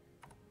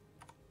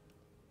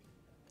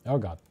 Oh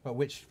God, But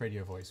which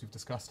radio voice? We've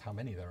discussed how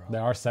many there are.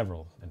 there are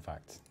several, in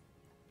fact.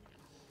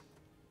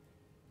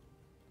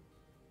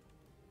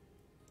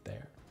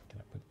 There, can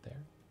I put it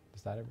there?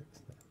 Is that every?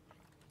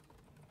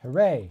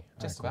 Hooray!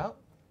 Just Alright, about.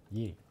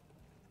 cool. Yeah.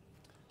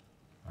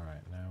 All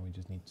right, now we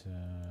just need to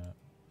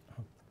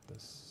hook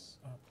this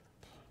up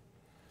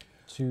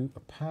to a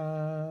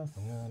path.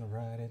 I'm gonna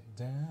write it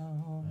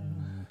down.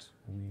 And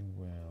we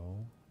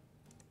will.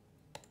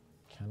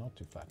 Cannot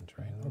do flattened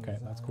terrain. Okay,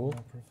 that's cool.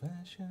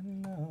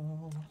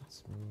 Professional.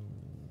 Let's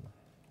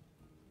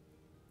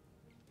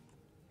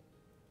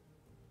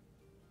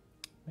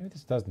maybe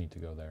this does need to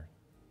go there.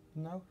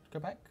 No, go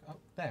back up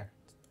there.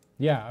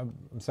 Yeah,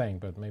 I'm saying,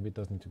 but maybe it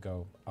does need to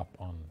go up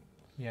on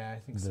Yeah, I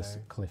think this so.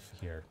 cliff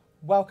here.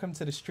 Welcome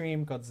to the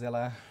stream,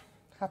 Godzilla.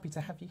 Happy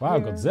to have you Wow,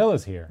 here.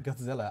 Godzilla's here.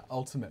 Godzilla,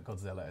 Ultimate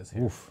Godzilla is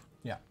here. Oof.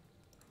 Yeah.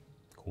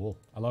 Cool.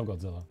 I love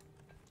Godzilla.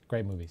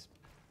 Great movies.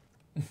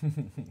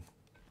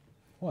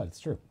 What? It's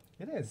true.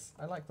 It is.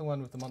 I like the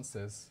one with the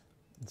monsters.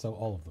 So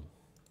all of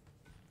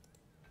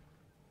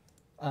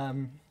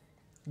them.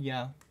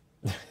 Yeah.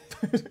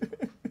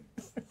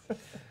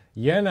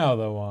 You know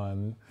the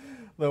one.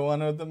 The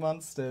one with the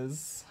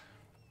monsters.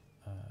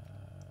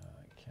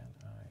 Can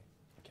I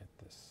get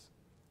this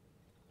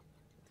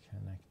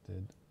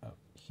connected up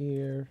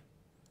here?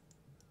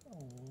 Oh.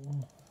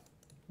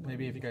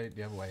 Maybe if you go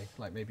the other way,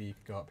 like maybe you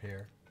could go up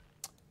here.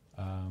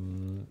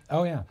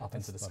 Oh yeah. Up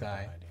into the not a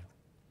bad sky. idea.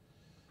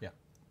 Yeah.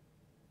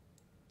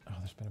 Oh,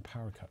 there's been a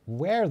power cut.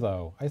 Where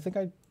though? I think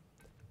I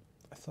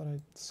thought I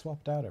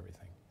swapped out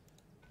everything.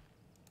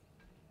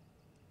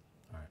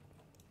 All right.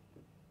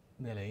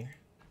 Nearly.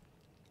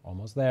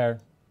 Almost there.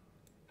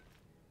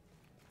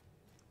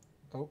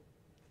 Oh.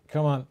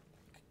 Come on.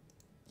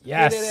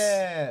 Yes. We did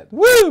it!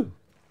 Woo!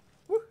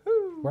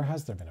 Woohoo! Where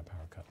has there been a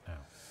power cut now?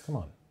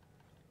 Come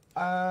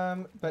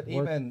on. But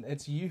even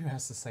it's you who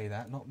has to say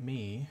that, not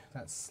me.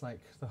 That's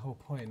like the whole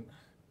point.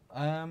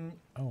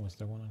 Oh, is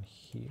there one on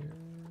here?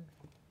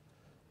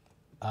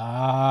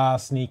 Ah,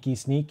 sneaky,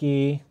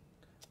 sneaky.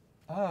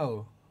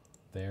 Oh.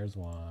 There's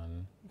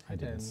one. I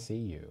didn't see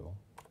you.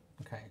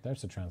 Okay.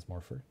 There's a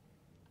transmorpher.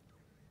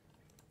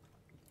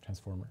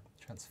 Transformer.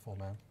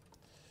 Transformer.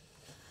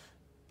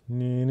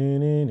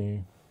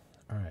 Nee.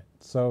 All right.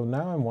 So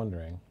now I'm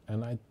wondering,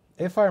 and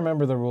if I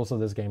remember the rules of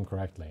this game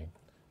correctly,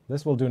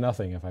 this will do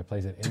nothing if I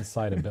place it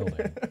inside a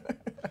building.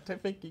 I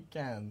don't think you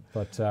can.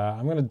 But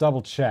I'm going to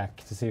double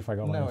check to see if I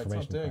got my No, it's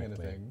information not doing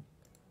correctly. anything.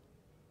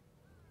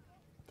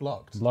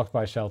 Blocked. Blocked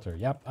by shelter.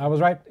 Yep, I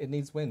was right. It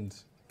needs wind.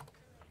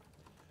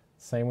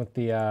 Same with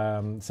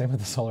the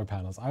solar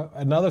panels.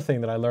 Another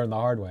thing that I learned the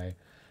hard way,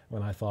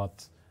 when I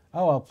thought,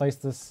 oh, I'll place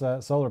this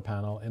solar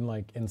panel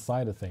in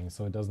inside a thing,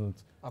 so it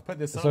doesn't. I'll put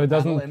this solar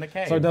panel in a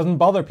cave. So it doesn't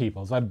bother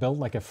people. So I built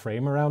like a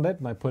frame around it,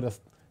 and I put a.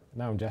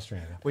 Now I'm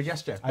gesturing. We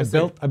gesture. I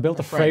built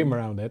a frame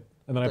around it,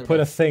 and then I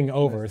put a thing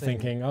over,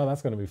 thinking, oh,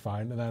 that's going to be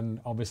fine. And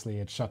then obviously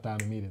it shut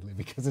down immediately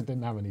because it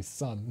didn't have any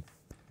sun.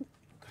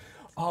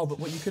 Oh, but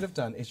what you could have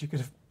done is you could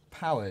have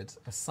powered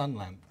a sun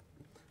lamp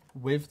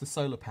with the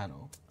solar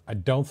panel. I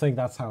don't think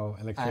that's how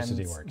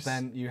electricity works.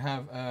 Then you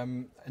have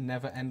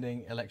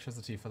never-ending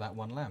electricity for that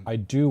one lamp. I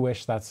do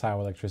wish that's how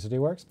electricity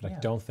works, but Yeah. I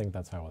don't think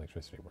that's how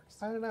electricity works.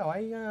 I don't know.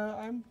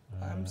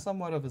 I'm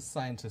somewhat of a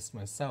scientist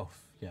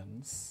myself,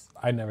 Jens.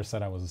 I never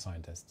said I was a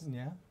scientist.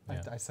 Yeah,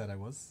 Yeah. I said I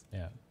was.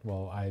 Yeah.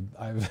 Well,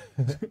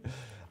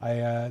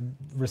 I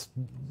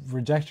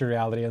reject your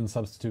reality and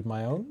substitute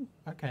my own.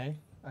 Okay,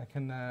 I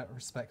can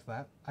respect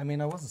that. I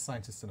mean, I was a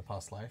scientist in a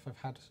past life. I've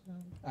had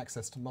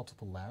access to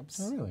multiple labs.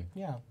 Oh, really?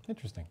 Yeah.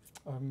 Interesting.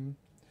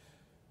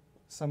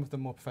 Some of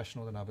them more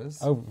professional than others.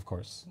 Oh, of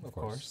course. of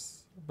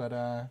course. But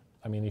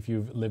I mean, if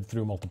you've lived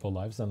through multiple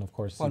lives, then of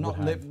course well, you not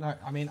would have. live. No,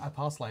 I mean a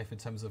past life in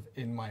terms of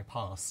in my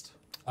past.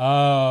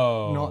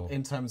 Oh. Not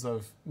in terms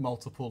of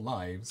multiple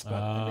lives,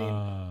 but I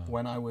mean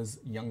when I was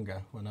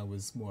younger, when I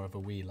was more of a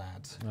wee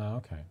lad. Oh,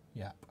 okay.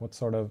 Yeah. What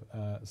sort of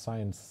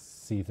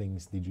science-y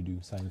things did you do?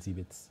 Sciencey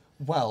bits.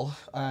 Well,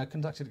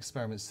 conducted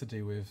experiments to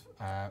do with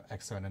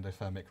exo and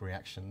endothermic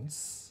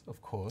reactions,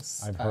 of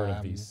course. I've heard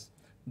of these.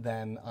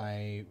 Then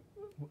I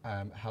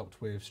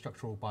helped with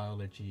structural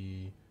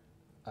biology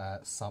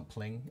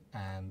sampling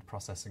and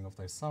processing of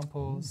those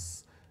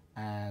samples.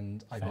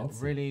 And I got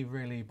really,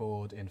 really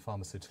bored in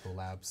pharmaceutical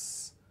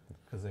labs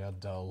because they are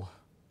dull.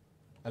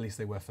 At least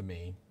they were for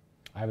me.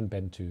 I haven't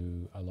been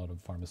to a lot of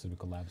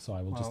pharmaceutical labs, so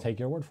I will just take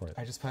your word for it.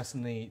 I just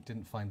personally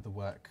didn't find the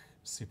work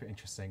super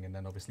interesting and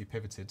then obviously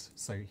pivoted.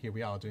 So here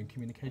we are doing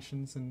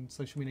communications and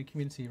social media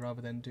community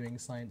rather than doing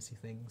sciencey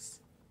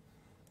things.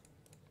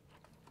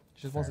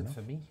 It just wasn't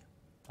for me.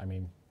 I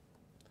mean,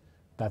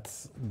 that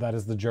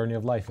is the journey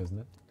of life, isn't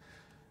it?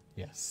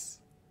 Yes.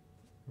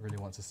 I really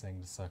want to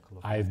sing the Circle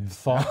of I Life.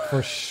 thought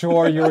for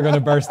sure you were going to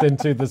burst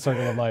into the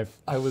Circle of Life.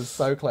 I was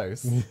so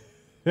close.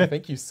 I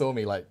think you saw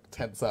me like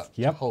tense up,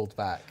 to hold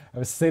back. I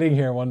was sitting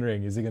here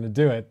wondering, is he going to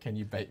do it? Can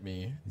you bait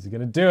me? Is he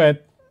going to do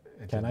it?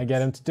 It Can I didn't.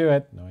 get him to do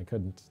it? No, I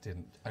couldn't.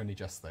 Didn't. Only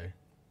just though.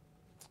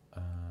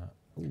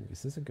 Ooh,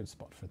 is this a good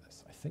spot for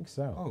this? I think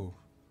so. Oh,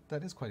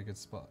 that is quite a good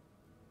spot.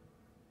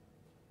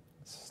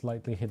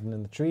 Slightly hidden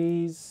in the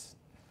trees.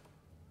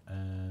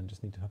 And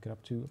just need to hook it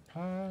up to a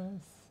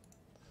path.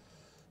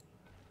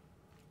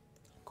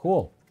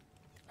 Cool.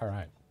 All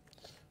right.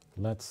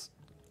 Let's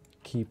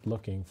keep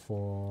looking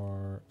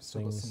for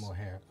Still got things some more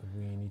here.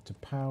 we need to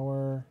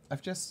power.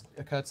 I've just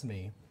occurred to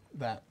me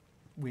that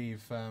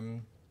we've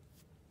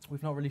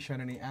not really shown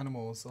any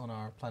animals on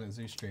our Planet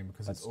Zoo stream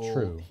because That's it's all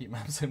true. heat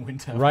maps and wind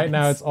turbines. Right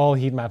now, it's all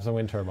heat maps and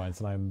wind turbines,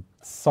 and I'm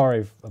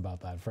sorry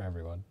about that for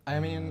everyone. I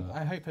mean,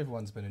 I hope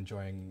everyone's been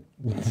enjoying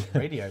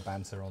radio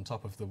banter on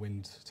top of the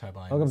wind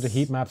turbines. Welcome to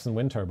Heat Maps and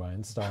Wind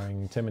Turbines,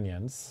 starring Tim and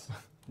Jens.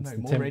 No,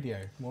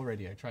 more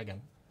radio. Try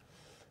again.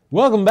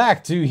 Welcome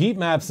back to Heat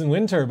Maps and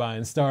Wind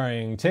Turbines,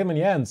 starring Tim and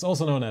Jens,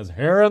 also known as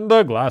Hair in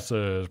the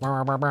Glasses.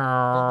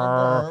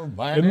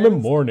 In the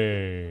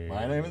morning.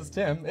 My name is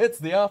Tim. It's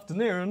the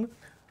afternoon,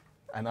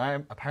 and I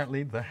am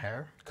apparently the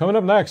hair. Coming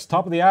up next,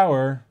 top of the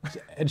hour,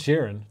 Ed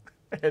Sheeran.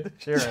 Ed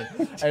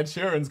Sheeran. Ed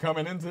Sheeran's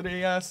coming into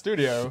the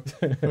studio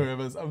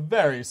with us a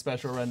very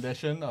special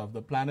rendition of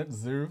the Planet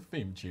Zoo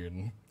theme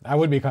tune. That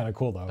would be kind of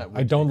cool, though.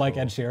 I don't like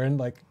cool. Ed Sheeran,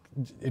 like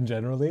in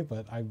generally,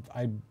 but I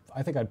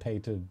think I'd pay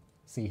to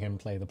see him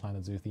play the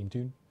Planet Zoo theme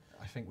tune.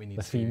 I think we need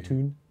the to. theme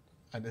tune.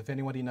 And if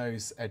anybody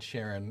knows Ed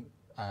Sheeran,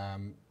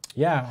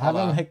 yeah,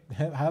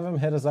 have him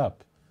hit us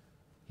up.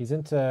 He's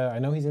into. I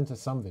know he's into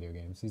some video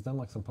games. He's done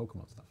like some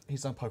Pokemon stuff.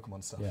 He's done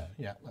Pokemon stuff.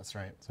 Yeah, that's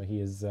right. So he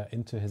is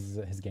into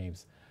his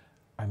games.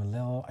 I'm a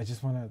little. I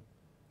just want to.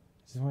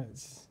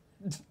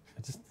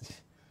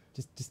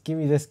 Just give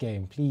me this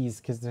game,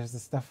 please, because there's the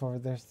stuff over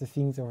there's the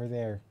things over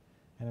there,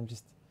 and I'm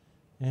just.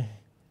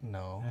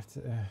 No. I have to.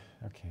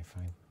 Okay,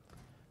 fine.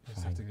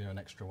 Just have to do an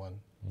extra one.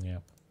 Yeah,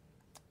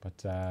 but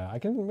we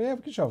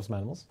can show off some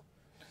animals.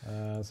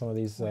 Some of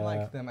these. We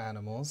like them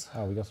animals.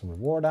 Oh, we got some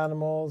reward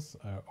animals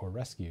or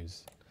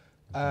rescues.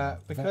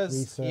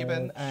 Because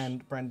Eben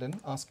and Brendan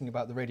asking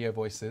about the radio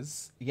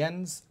voices,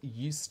 Jens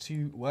used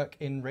to work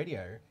in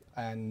radio.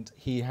 And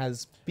he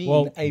has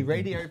been a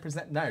radio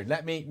presenter.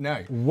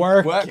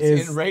 Works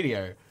in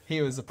radio.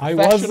 He was a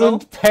professional. I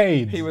wasn't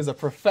paid. He was a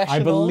professional.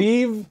 I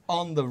believe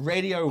on the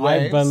radio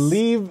waves. I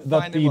believe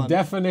that the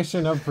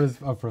definition of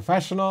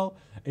professional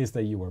is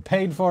that you were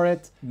paid for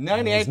it.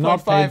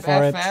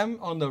 98.5 FM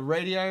on the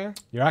radio.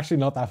 You're actually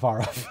not that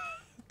far off.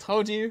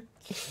 Told you.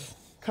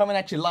 Coming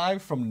at you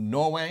live from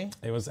Norway.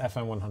 It was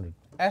FM 100.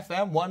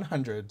 FM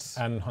 100.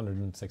 And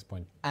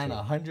 106.2. And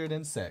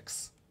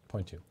 106.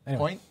 0.2.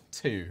 Anyway.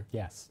 0.2.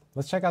 Yes.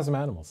 Let's check out some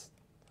animals.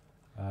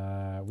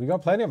 We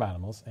got plenty of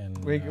animals in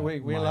we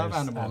love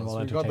animals.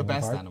 We've got the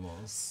best part.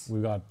 Animals.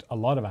 We've got a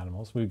lot of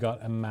animals. We've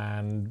got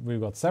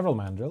we've got several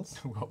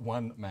mandrills. We've got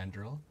one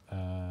mandrill.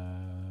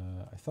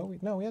 I thought we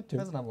had two.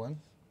 There's another one.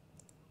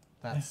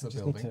 That's a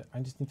building. I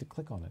just need to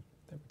click on it.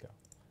 There we go.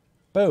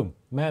 Boom.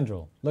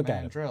 Mandrill. Look at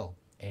it. Mandrill.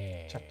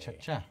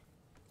 Cha.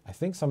 I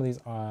think some of these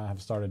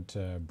have started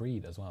to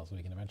breed as well, so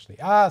we can eventually.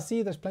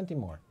 See, there's plenty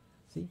more.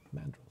 See,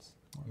 mandrills.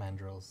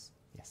 Mandrills.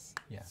 Yes.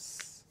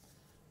 Yes.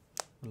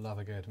 Love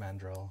a good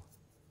mandrill.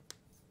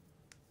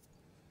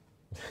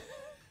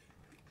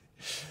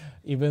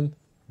 Eben,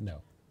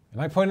 no.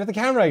 And I point at the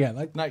camera again.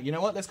 Like, no, you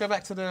know what? Let's go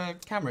back to the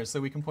cameras so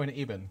we can point at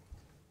Eben.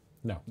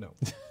 No. No.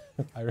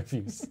 I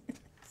refuse.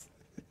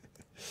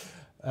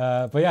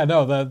 But yeah,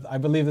 no, I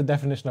believe the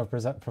definition of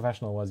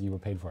professional was you were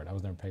paid for it. I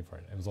was never paid for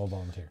it. It was all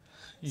volunteer.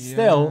 Yeah.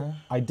 Still,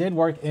 I did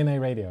work in a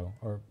radio,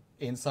 or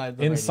inside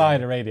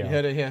a radio. You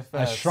heard it here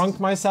first. I shrunk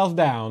myself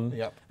down,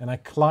 and I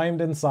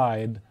climbed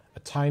inside a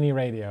tiny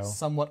radio.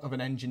 Somewhat of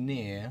an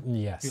engineer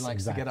who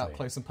likes to get up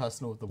close and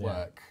personal with the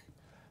work.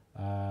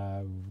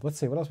 Let's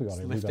see, what else we got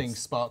here? Lifting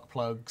spark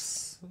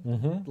plugs,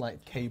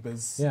 like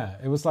cables. Yeah,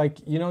 it was like,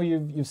 you know,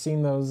 you've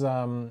seen those,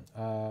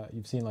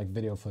 you've seen like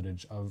video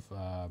footage of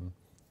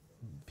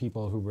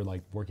people who were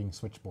like working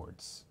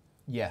switchboards.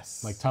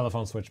 Yes. Like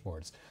telephone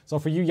switchboards. So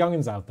for you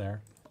youngins out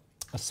there,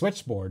 a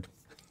switchboard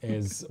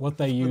is what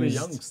they used. The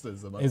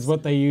youngsters is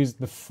what they used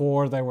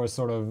before there were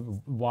sort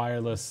of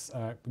wireless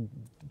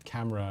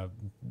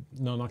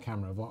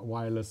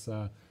wireless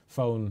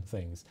phone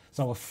things.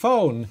 So a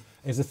phone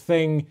is a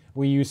thing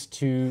we used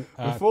to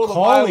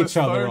call each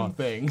other on.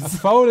 A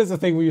phone is a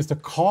thing we used to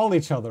call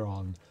each other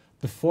on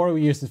before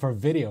we used it for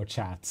video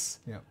chats.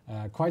 Yeah.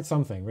 Quite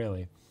something,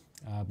 really.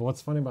 But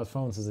what's funny about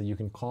phones is that you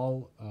can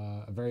call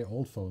a very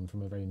old phone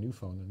from a very new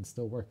phone and it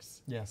still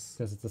works. Yes.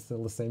 Because it's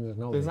still the same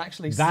technology. There's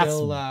actually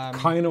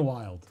That's kind of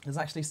wild. There's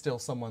actually still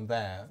someone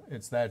there.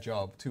 It's their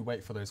job to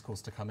wait for those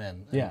calls to come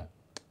in.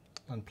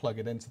 And plug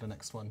it into the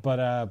next one. But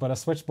a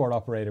switchboard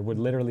operator would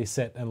literally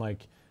sit and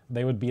like,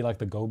 they would be like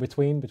the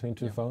go-between between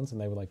two phones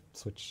and they would like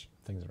switch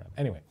things around.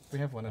 Anyway. We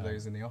have one of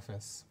those in the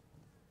office.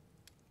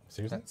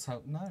 Seriously? That's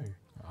how, no.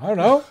 I don't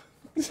know.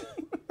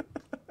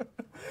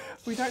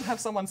 We don't have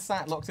someone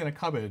sat locked in a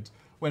cupboard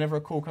whenever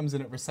a call comes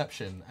in at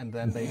reception and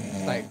then they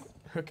like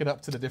hook it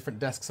up to the different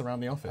desks around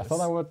the office.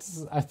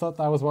 I thought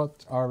that was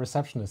what our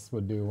receptionist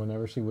would do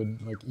whenever she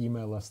would like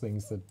email us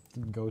things that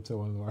go to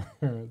one of our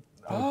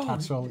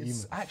catch-all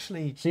emails.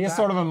 Actually, she is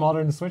sort of a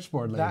modern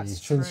switchboard lady. That's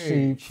true. Since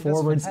she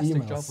forwards does a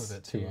fantastic emails job with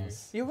it to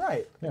us. You're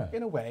right. Yeah.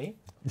 In a way.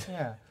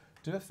 Yeah.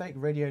 Do a fake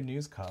radio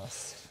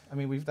newscast. I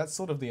mean, that's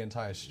sort of the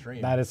entire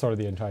stream. That is sort of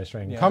the entire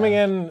stream. Yeah. Coming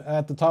in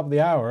at the top of the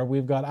hour,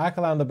 we've got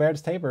Akalan the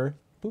Baird's Taper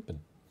pooping.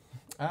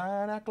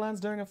 And Ackland's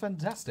doing a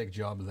fantastic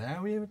job there.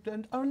 We've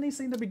only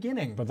seen the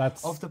beginning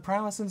of the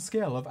prowess and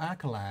skill of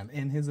Ackland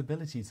in his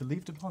ability to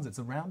leave deposits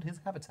around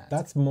his habitat.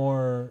 That's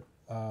more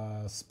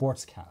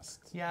sportscast.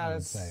 Yeah, I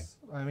would say.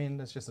 I mean,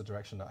 that's just the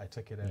direction that I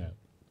took it in.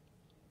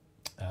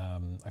 Yeah.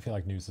 I feel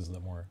like news is a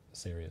little more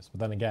serious. But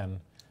then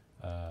again,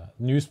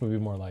 news would be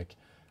more like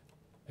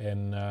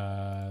in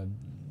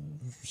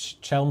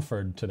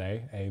Chelmsford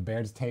today, a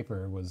Baird's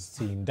tapir was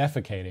seen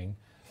defecating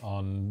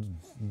on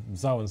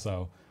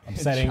so-and-so,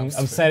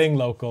 upsetting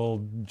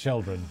local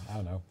children. I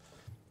don't know.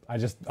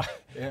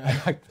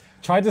 I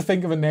tried to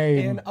think of a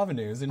name. In other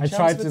news, I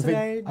tried to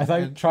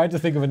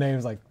think of a name. It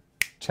was like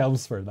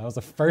Chelmsford. That was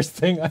the first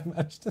thing I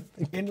managed to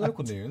think. In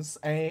local news,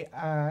 a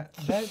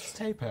Baird's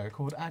tapir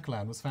called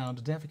Ackland was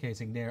found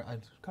defecating near a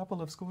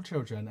couple of school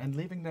children and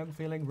leaving them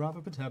feeling rather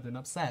perturbed and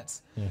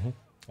upset. Mm-hmm.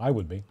 I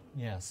would be.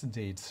 Yes,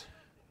 indeed.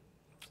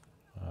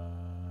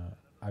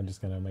 I'm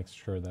just going to make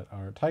sure that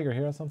our tiger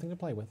here has something to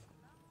play with.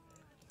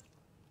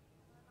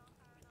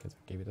 Because I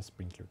gave it a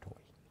sprinkler toy.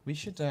 We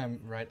should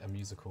write a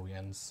musical,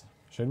 Jens.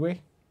 Should we?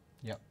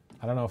 Yep.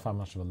 I don't know if I'm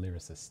much of a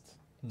lyricist,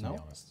 to No? be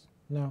honest.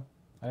 No,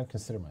 I don't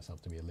consider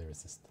myself to be a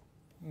lyricist.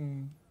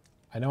 Mm.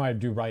 I know I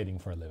do writing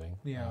for a living,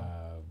 Yeah.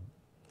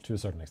 to a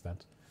certain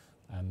extent,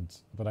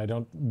 but I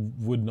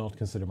would not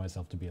consider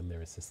myself to be a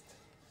lyricist.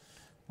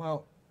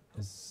 Well,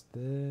 Is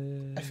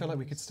this... I feel like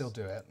we could still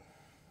do it.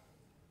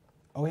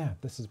 Oh yeah,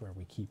 this is where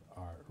we keep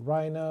our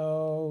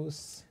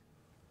rhinos.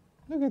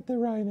 Look at the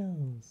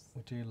rhinos.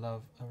 We do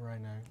love a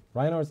rhino.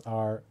 Rhinos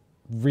are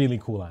really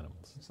cool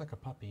animals. It's like a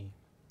puppy.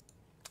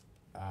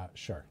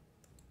 Sure.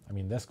 I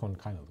mean, this one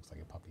kind of looks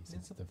like a puppy.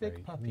 It's a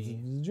big puppy.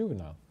 It's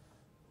juvenile.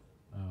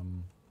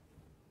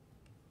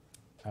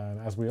 And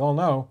as we all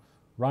know,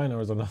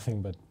 rhinos are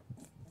nothing but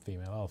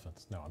female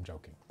elephants. No, I'm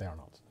joking. They are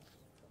not.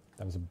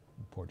 That was a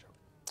poor joke.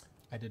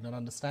 I did not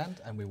understand,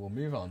 and we will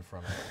move on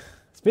from it.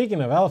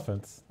 Speaking of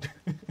elephants,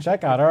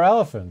 check out our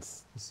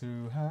elephants.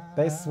 Suha.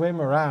 They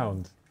swim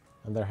around,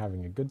 and they're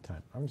having a good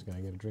time. I'm just going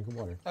to get a drink of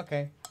water.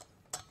 Okay.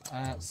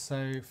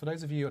 So, for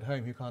those of you at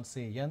home who can't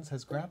see, Jens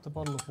has grabbed a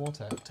bottle of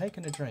water,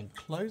 taken a drink,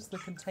 closed the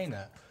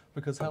container,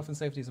 because health and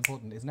safety is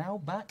important, is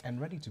now back and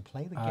ready to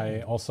play the game.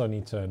 I also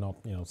need to not,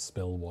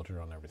 spill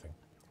water on everything.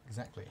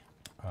 Exactly.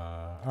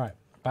 All right,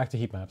 back to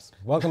heat maps.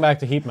 Welcome back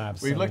to heat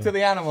maps. We've looked at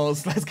the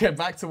animals. Let's get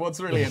back to what's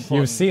really important.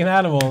 You've seen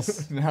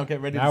animals. Now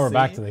get ready to see. Now we're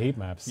back to the heat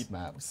maps. Heat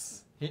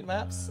maps. Heat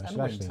maps I and should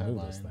wind actually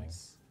move this turbines.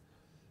 thing.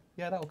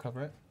 Yeah, that'll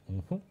cover it.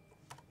 Mm-hmm.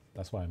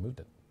 That's why I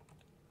moved it.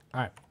 All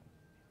right.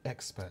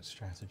 Expert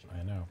strategy.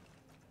 I know.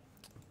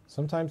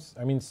 Sometimes,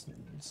 I mean,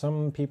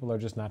 some people are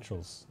just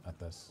naturals at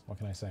this. What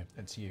can I say?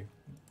 It's you.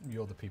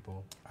 You're the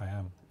people. I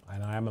am.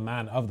 And I am a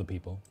man of the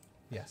people.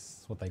 Yes.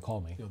 That's what they call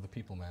me. You're the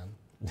people man.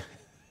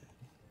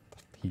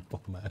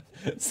 People, man.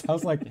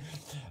 Sounds like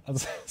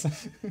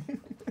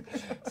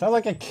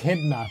a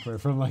kidnapper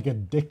from like a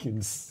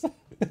Dickens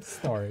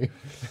story.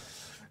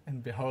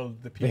 And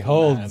behold, the people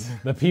Behold, man.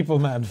 the people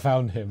man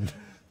found him.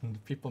 And the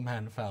people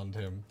man found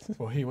him,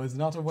 for he was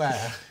not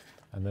aware.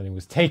 And then he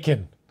was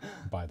taken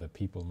by the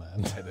people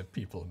man. By the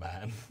people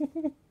man.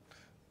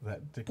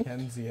 That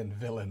Dickensian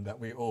villain that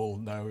we all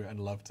know and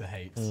love to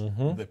hate.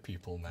 Mm-hmm. The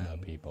people man. The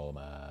people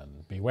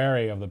man. Be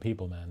wary of the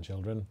people man,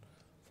 children,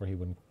 for he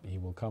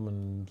will come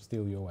and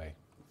steal you away.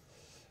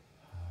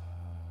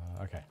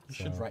 Okay. You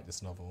should write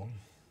this novel.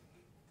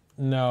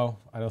 No,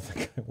 I don't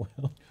think I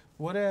will.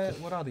 What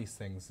are these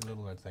things, the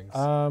little red things?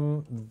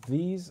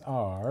 These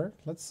are,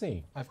 let's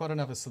see. I've got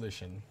another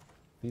solution.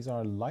 These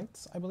are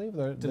lights, I believe.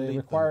 They Delete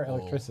require them all.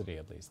 electricity,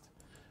 at least.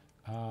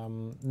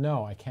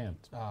 No, I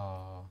can't.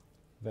 Ah.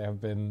 They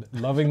have been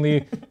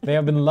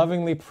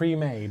lovingly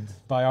pre-made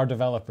by our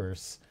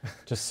developers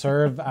to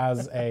serve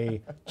as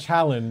a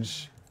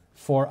challenge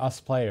for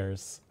us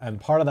players. And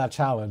part of that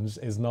challenge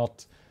is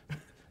not,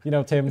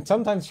 Tim,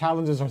 sometimes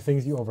challenges are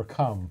things you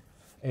overcome.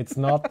 It's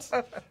not,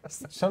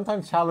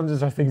 sometimes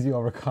challenges are things you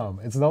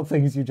overcome. It's not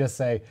things you just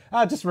say,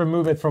 just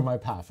remove it from my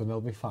path and it'll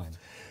be fine.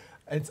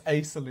 It's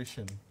a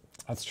solution.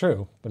 That's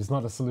true, but it's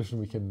not a solution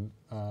we can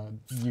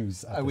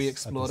use. We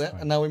explored it,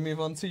 and now we move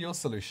on to your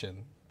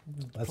solution.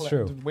 That's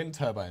true. Wind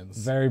turbines.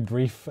 Very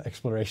brief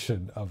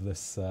exploration of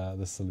this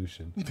this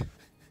solution.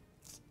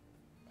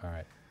 All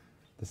right,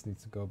 this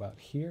needs to go about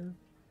here.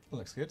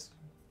 Looks good.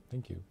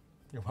 Thank you.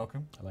 You're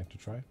welcome. I'd like to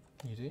try.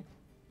 You do.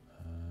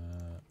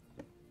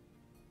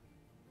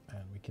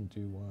 And we can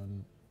do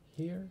one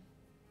here.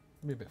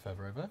 Maybe a bit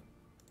further over.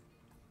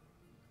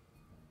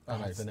 Oh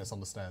no, then it's on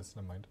the stairs.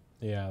 Never mind.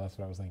 Yeah, that's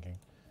what I was thinking.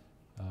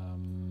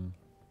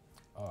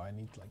 I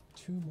need like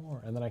 2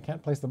 more, and then I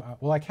can't place them out.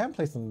 Well, I can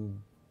place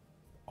them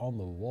on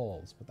the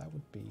walls, but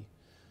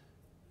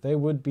they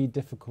would be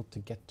difficult to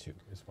get to,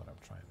 is what I'm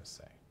trying to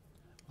say.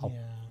 Yeah.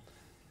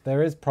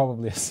 There is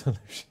probably a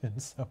solution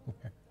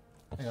somewhere.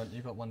 Hang on,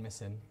 you've got one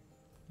missing.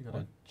 You got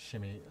to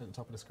shimmy at the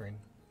top of the screen.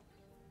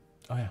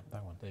 Oh yeah,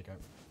 that one. There you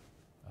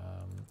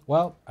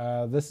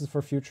go. This is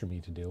for future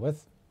me to deal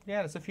with.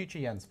 Yeah, it's a future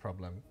Jens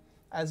problem.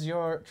 As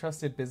your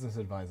trusted business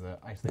advisor,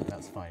 I think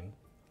that's fine.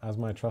 As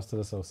my trusted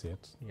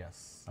associate,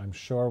 Yes. I'm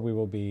sure we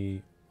will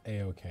be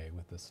a-okay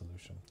with this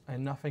solution.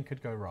 And nothing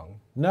could go wrong.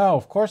 No,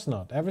 of course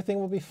not. Everything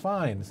will be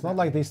fine. It's not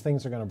like these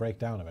things are going to break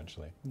down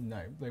eventually.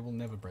 No, they will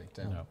never break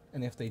down. No.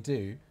 And if they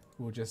do,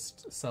 we'll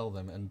just sell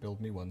them and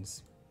build new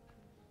ones.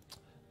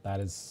 That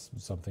is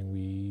something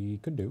we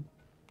could do,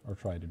 or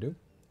try to do.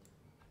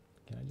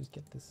 Can I just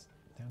get this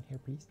down here,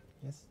 please?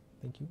 Yes,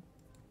 thank you.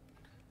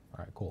 All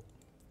right, cool.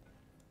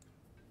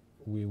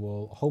 We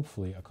will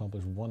hopefully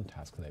accomplish one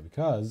task today,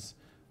 because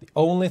the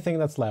only thing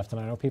that's left,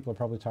 and I know people are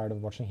probably tired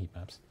of watching heat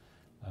maps,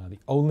 the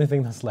only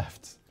thing that's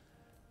left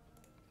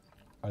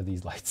are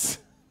these lights.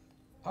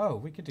 Oh,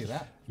 we could do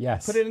that.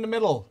 Yes. Put it in the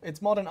middle.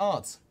 It's modern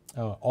art.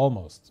 Oh,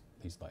 almost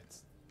these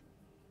lights.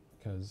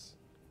 Because...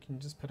 Can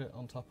you just put it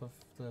on top of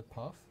the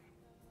path?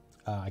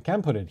 I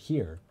can put it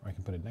here, or I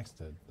can put it next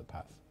to the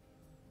path.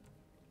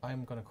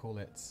 I'm going to call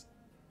it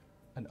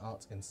an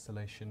art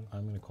installation.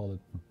 I'm going to call it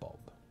Bob.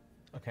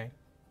 Okay.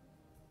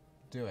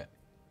 Do it.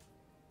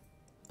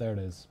 There it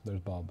is.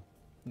 There's Bob.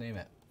 Name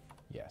it.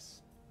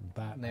 Yes.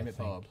 That. Name it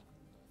Bob.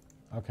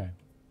 Okay.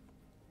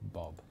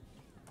 Bob.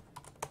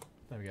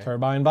 There we go.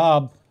 Turbine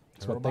Bob.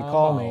 That's what they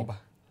call me. Bob.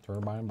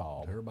 Turbine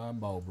Bob. Turbine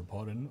Bob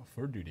reporting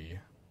for duty.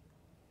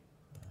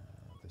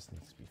 This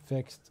needs to be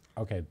fixed.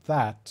 Okay,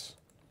 that.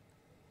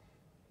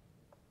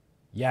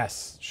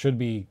 Yes, should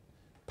be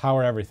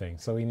power everything.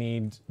 So we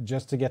need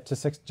just to get to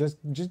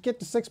just get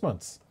to 6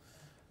 months.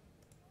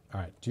 All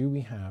right. Do we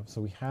have? So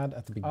we had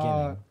at the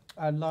beginning.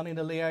 Lonnie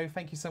the Leo,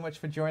 thank you so much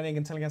for joining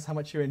and telling us how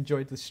much you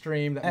enjoyed the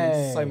stream. That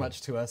means so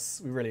much to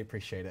us. We really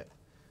appreciate it.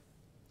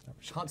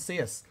 Can't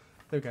see us.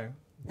 There we go.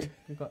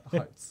 We've got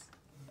hearts.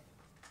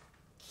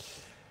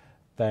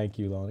 Thank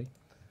you, Lonnie.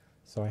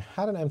 So I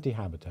had an empty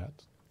habitat,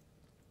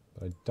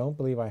 but I don't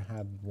believe I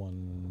have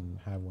one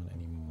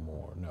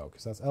anymore. No,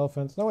 because that's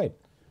elephants. No, wait.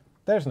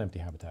 There's an empty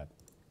habitat.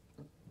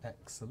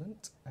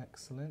 Excellent,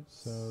 excellent.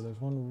 So there's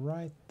one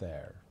right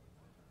there.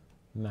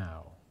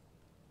 Now,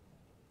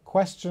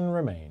 question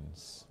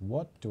remains.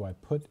 What do I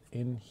put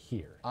in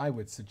here? I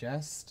would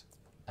suggest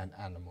an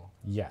animal.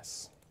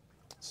 Yes.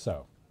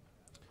 So,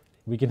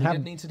 we can We have...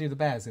 did need to do the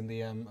bears in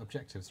the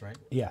objectives, right?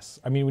 Yes.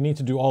 I mean, we need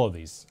to do all of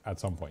these at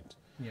some point.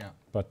 Yeah.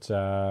 But,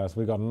 so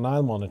we've got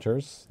Nile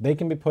monitors. They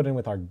can be put in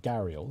with our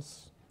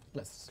gharials.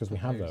 Let's because we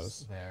have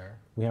those. There.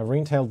 We have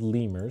ring-tailed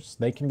lemurs.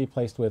 They can be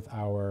placed with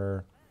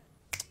our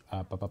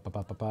the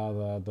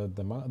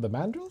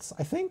mandrills,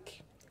 I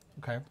think.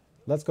 Okay.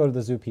 Let's go to the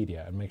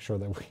Zoopedia and make sure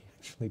that we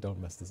actually don't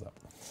mess this up.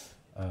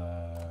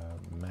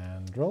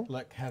 Mandrill.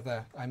 Look,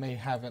 Heather, I may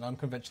have an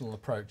unconventional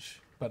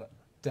approach, but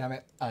damn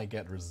it, I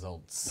get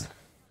results.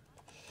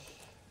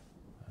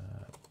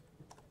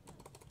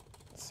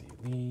 Let's see,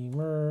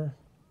 lemur.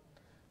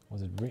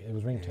 Was it? It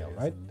was ring-tailed,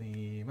 right?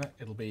 Lemur.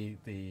 It'll be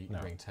the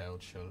No.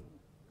 ring-tailed.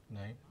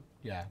 No.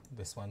 Yeah,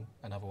 this one,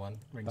 another one,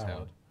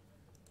 ring-tailed.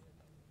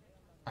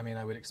 I mean,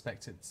 I would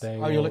expect it.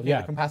 Oh, you're looking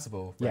at the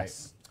compatible. Right.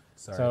 Yes.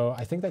 Sorry. So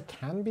I think they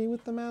can be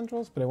with the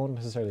mandrills, but I won't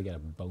necessarily get a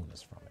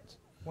bonus from it.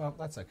 Well,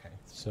 that's okay.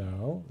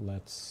 So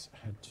let's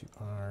head to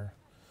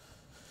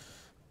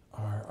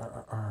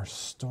our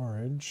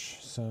storage.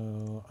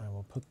 So I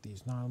will put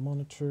these Nile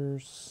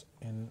monitors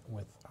in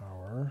with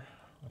our.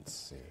 Let's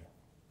see.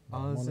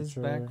 Oz is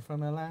back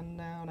from a land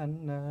down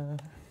under.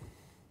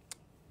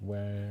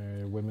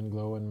 Where women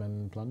glow and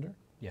men plunder?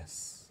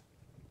 Yes.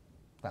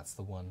 That's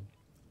the one.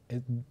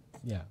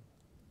 Yeah.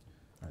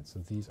 All right, so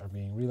these are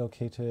being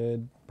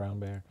relocated. Brown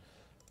bear.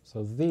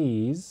 So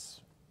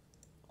these,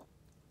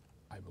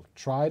 I will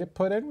try to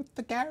put in with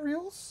the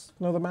gharials.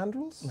 No, the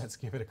mandrills. Let's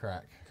give it a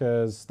crack.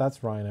 Because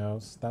that's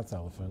rhinos. That's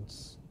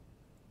elephants.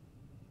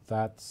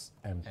 That's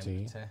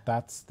empty.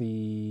 That's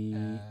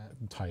the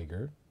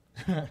tiger.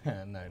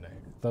 No.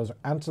 Those are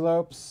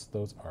antelopes.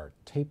 Those are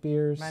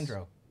tapirs.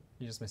 Mandrill.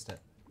 You just missed it.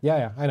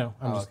 Yeah, I know.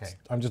 Okay.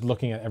 I'm just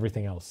looking at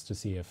everything else to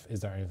see if is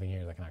there anything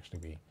here that can actually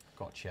be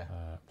Gotcha.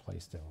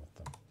 placed in with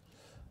them.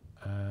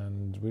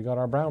 And we got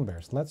our brown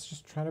bears. Let's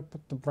just try to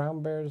put the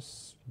brown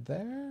bears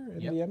there in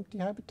the empty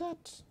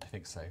habitat. I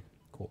think so.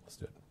 Cool, let's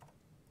do it.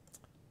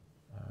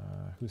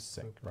 Who's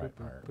sick? Boop, Right.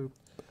 boop, All right. boop.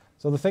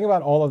 So the thing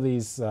about all of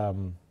these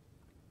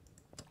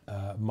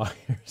Myers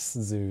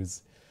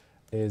zoos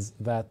is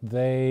that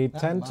they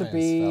tend to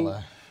be...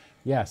 Fella.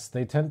 Yes,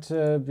 they tend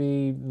to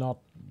be not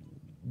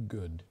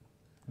good.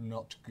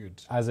 Not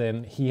good. As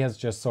in, he has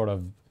just sort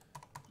of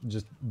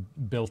just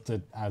built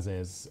it as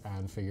is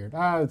and figured,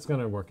 it's going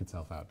to work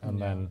itself out. And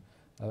then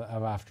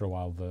after a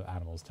while, the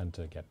animals tend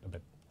to get a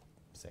bit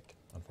sick,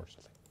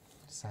 unfortunately.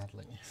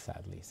 Sadly.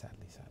 Sadly.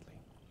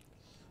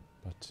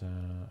 But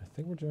I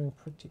think we're doing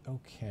pretty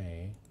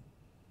okay.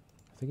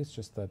 I think it's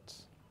just that,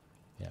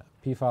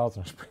 peaphows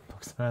and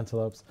springboks and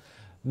antelopes,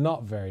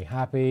 not very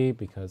happy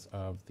because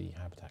of the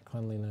habitat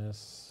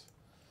cleanliness.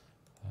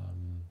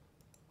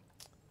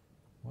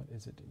 What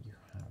is it that you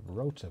have?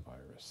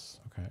 Rotavirus.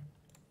 Okay.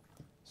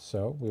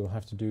 So we will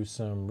have to do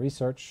some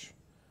research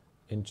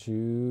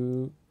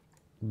into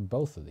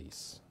both of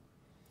these.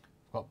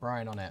 Got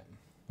Brian on it.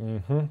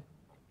 Mm-hmm.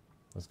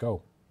 Let's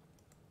go.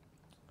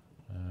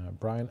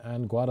 Brian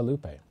and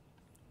Guadalupe.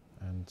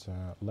 And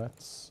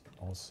let's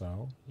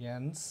also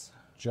Jens.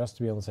 just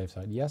to be on the safe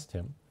side. Yes,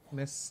 Tim.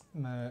 Miss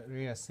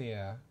Maria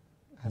Sia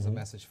has a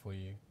message for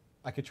you.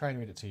 I could try and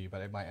read it to you,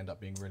 but it might end up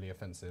being really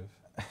offensive.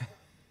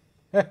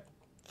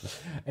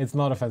 It's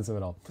not offensive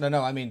at all.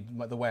 No, I mean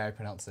the way I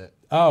pronounce it.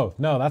 Oh,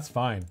 no, that's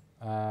fine.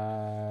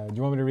 Do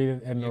you want me to read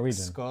it in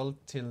Norwegian? Skål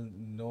til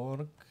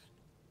Norge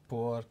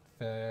por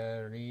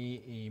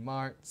feri I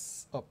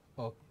marts upp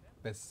och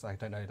I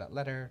don't know that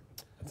letter.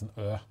 It's an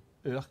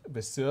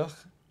Besök.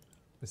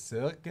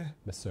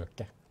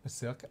 Besöke.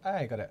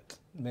 I got it.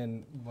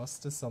 Men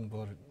måste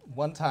sambor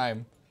one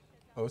time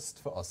ost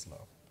for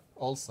Oslo.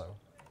 Also,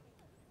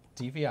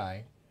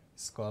 DVI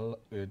skål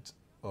ut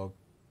och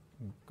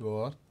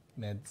går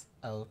med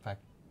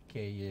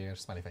alpakejer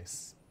smiley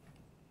face.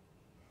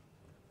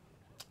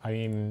 I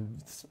mean,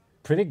 it's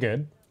pretty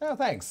good. Oh,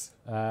 thanks.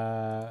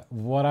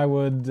 What I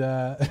would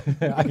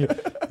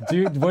what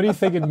do you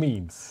think it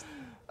means?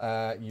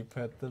 You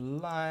put the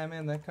lime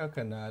in the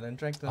coconut and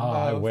drink the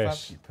I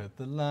wish. You put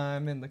the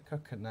lime in the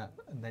coconut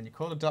and then you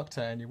call a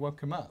doctor and you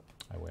woke him up.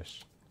 I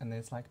wish. And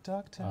it's like,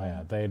 doctor. Oh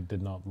yeah, they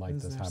did not like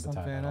is this there habitat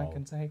something at I all.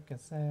 can take? I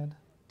said,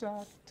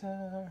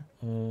 doctor.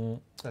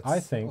 I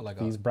think all I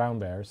got. these brown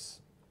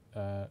bears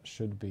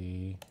should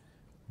be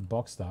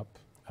boxed up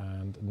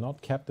and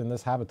not kept in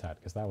this habitat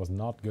because that was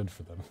not good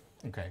for them.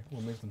 Okay,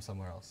 we'll move them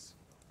somewhere else.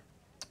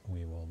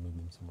 We will move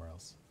them somewhere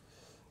else.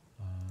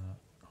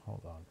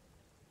 Hold on.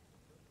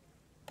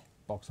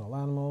 Box all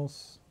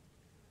animals.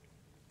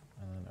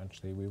 And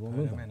eventually we will Put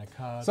move them them. in a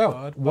cardboard So,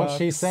 what box.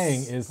 she's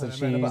saying is Put that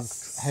them in a she's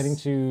box. heading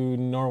to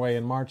Norway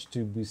in March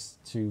to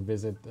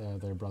visit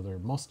their brother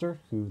Moster,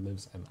 who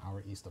lives an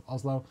hour east of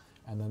Oslo,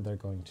 and then they're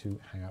going to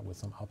hang out with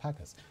some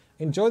alpacas.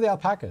 Enjoy the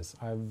alpacas.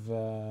 I've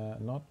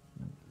not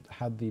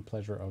had the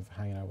pleasure of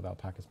hanging out with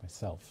alpacas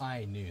myself.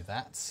 I knew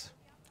that.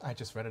 I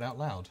just read it out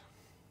loud.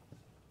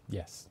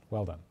 Yes,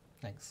 well done.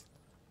 Thanks.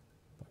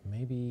 But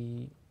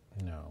maybe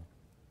no.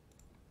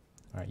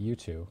 All right, you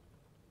two,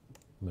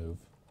 move.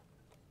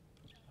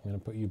 I'm going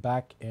to put you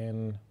back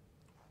in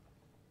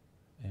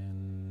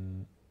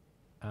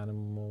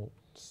animal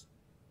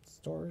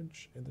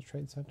storage in the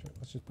trade center.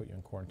 Let's just put you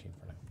in quarantine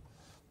for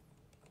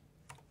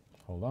now.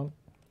 Hold on.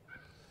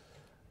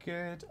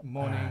 Good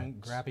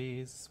morning, Right.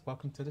 grabbies.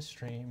 Welcome to the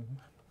stream.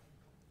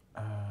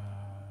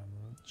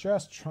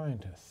 Just trying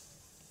to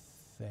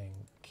think.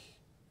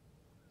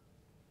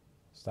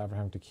 Staff are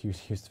having to use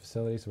the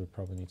facility, so we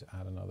probably need to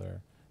add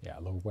another. Yeah,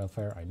 low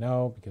welfare, I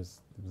know,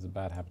 because it was a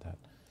bad habitat.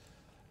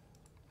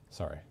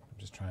 Sorry, I'm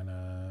just trying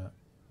to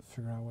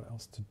figure out what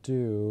else to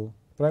do.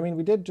 But I mean,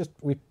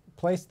 we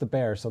placed the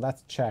bear, so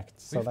that's checked,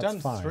 so We've that's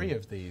done fine. 3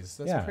 of these.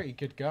 That's Yeah. pretty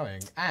good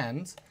going.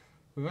 And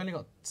we've only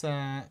got Just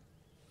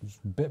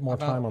a bit more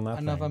about time on that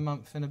another thing.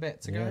 month and a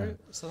bit to Yeah. go.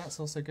 So that's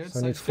also good. So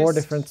I need 4 fist-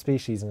 different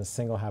species in a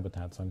single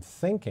habitat. So I'm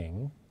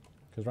thinking,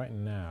 because right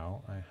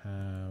now I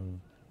have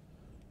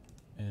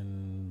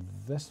in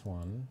this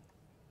one.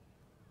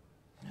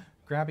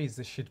 Grabbies,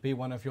 this should be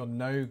one of your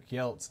no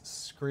guilt,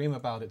 scream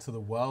about it to the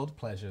world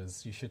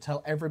pleasures. You should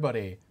tell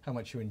everybody how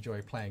much you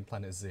enjoy playing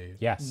Planet Zoo.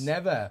 Yes.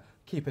 Never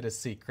keep it a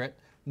secret.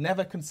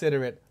 Never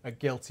consider it a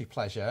guilty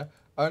pleasure.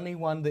 Only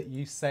one that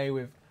you say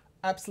with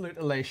absolute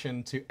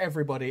elation to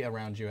everybody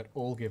around you at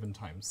all given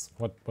times.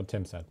 What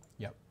Tim said.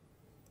 Yep.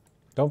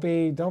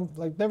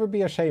 Never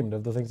be ashamed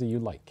of the things that you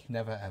like.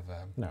 Never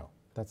ever. No,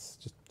 that's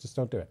just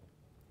don't do it.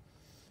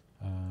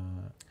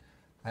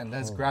 And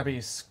as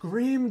Grabby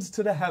screamed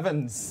to the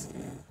heavens,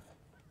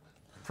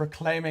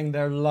 proclaiming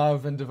their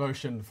love and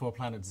devotion for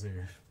Planet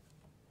Zoo.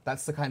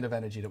 That's the kind of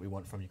energy that we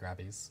want from you,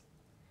 Grabbies.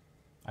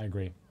 I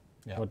agree.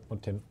 Yeah.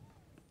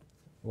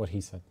 What he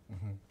said.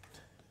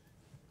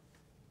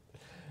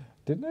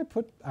 Didn't I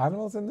put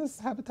animals in this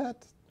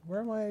habitat?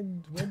 Where are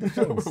the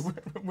things?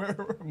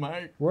 Where am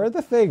I? Where are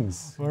the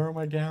things? Where are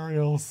my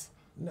gharials?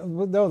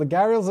 No, the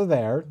gharials are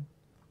there.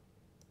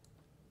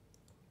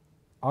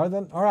 Are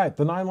them? All right,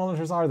 the 9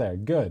 monitors are there.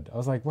 Good. I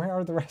was like, where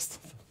are the rest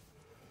of them?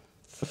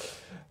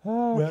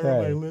 Okay. Where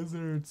are my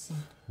lizards?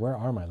 Where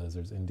are my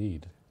lizards,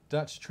 indeed?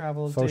 Dutch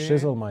travel Faux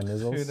shizzle, my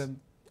nizzles.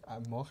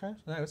 Morgen?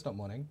 No, it's not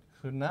morning.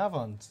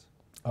 Goedenavond.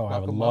 Oh, I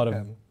have a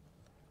Welcome.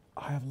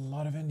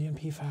 lot of Indian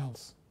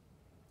peafowls.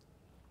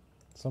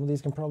 Some of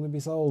these can probably be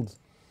sold.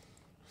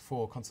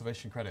 For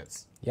conservation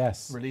credits.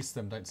 Yes. Release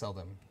them, don't sell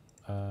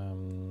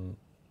them.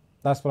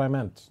 That's what I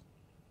meant.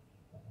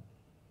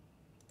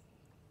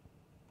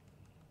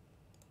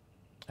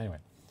 Anyway,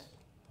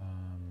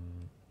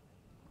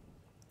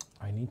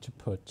 I need to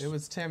put. It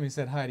was Tim who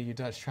said hi to you,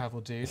 Dutch travel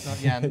dude, not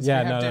Jens.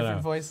 Yeah, we have no.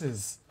 different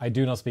voices. I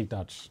do not speak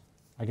Dutch.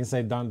 I can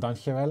say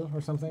dankjewel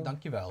or something.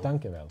 Dankjewel.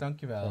 Dankjewel.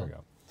 Dankjewel. There we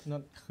go.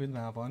 Not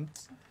goedenavond.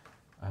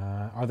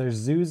 Are there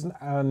zoos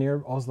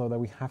near Oslo that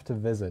we have to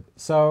visit?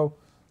 So,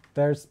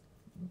 there's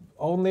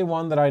only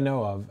one that I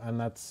know of, and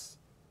that's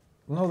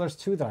no. There's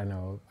 2 that I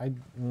know of.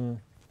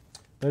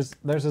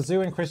 There's a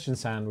zoo in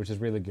Kristiansand which is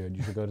really good.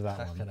 You should go to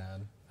that one.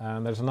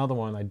 And there's another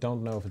one. I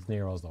don't know if it's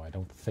near Oslo. I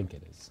don't think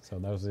it is. So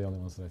those are the only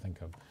ones that I think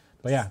of.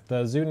 But yeah,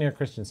 the zoo near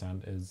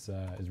Kristiansand is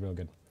real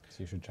good. So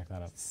you should check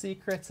that out.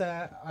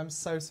 Secreter, I'm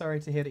so sorry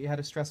to hear that you had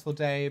a stressful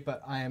day,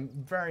 but I am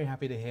very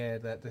happy to hear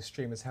that the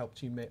stream has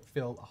helped you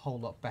feel a whole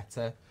lot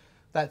better.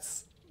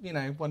 That's, you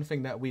know, one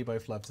thing that we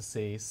both love to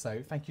see.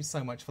 So thank you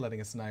so much for letting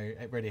us know.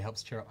 It really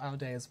helps cheer up our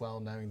day as well,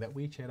 knowing that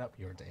we cheered up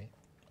your day.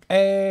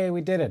 Hey,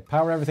 we did it.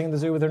 Power everything in the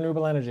zoo with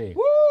renewable energy.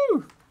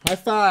 Woo! High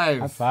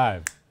five! High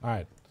five. All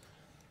right.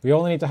 We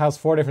only need to house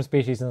 4 different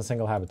species in a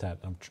single habitat.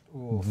 I'm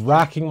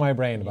racking my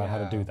brain about how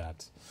to do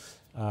that.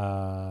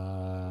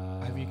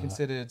 Have you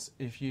considered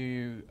if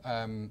you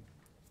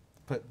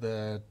put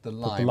the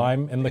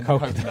lime in the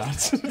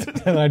coconut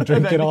and I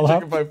drink and it all up?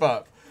 Drink them both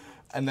up,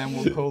 and then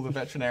we'll call the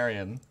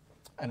veterinarian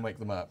and wake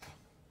them up.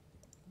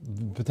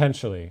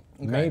 Potentially.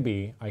 Okay.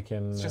 Maybe I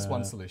can... It's just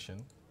one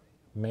solution.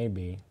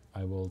 Maybe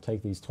I will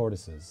take these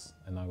tortoises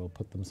and I will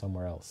put them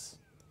somewhere else.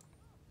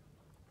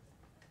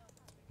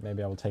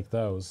 Maybe I will take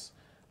those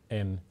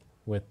in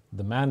with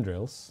the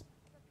mandrills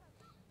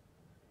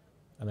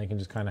and they can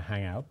just kind of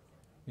hang out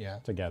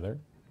together.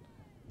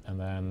 And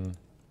then...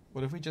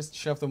 What if we just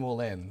shove them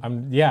all in?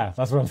 Yeah,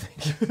 that's what I'm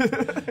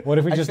thinking. What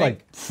if we just I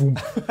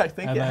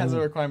think it has a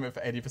requirement for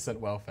 80%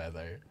 welfare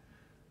though.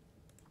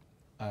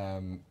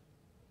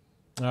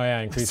 Oh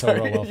yeah, increase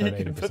overall welfare you to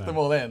 80%. can put them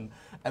all in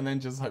and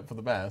then just hope for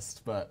the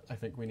best, but I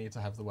think we need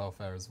to have the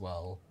welfare as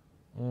well.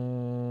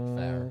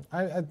 Fair.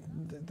 I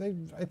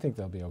think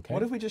they'll be okay.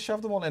 What if we just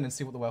shove them all in and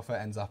see what the welfare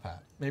ends up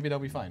at? Maybe they'll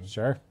be fine.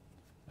 Sure.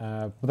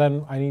 But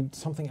then I need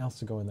something else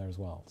to go in there as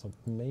well. So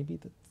maybe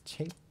the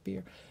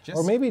beer,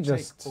 or maybe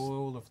just take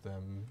all of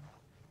them.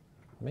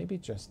 Maybe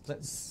just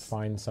let's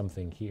find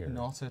something here.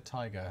 Not a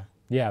tiger.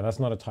 Yeah, that's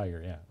not a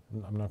tiger. Yeah,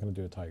 I'm not going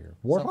to do a tiger.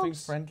 Warthogs?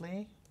 Something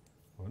friendly.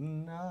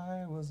 When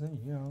I was a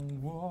young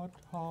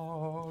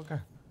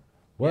warthog.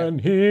 When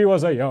he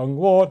was a young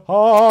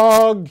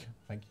warthog.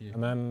 Thank you.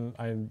 And then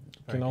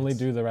I can only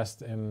do the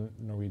rest in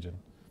Norwegian.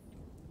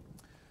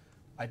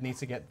 I'd need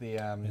to get the...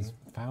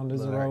 found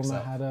his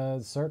aroma had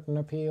a certain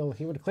appeal.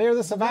 He would clear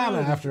the savannah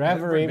after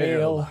every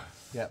meal.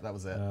 Yeah, that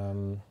was it.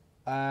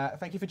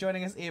 Thank you for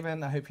joining us,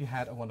 Eben. I hope you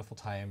had a wonderful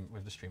time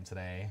with the stream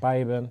today.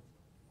 Bye, Eben.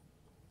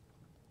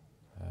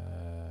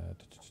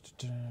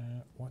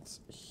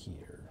 What's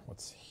here?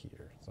 What's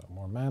here? So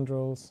more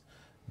mandrills,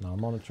 now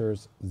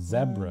monitors,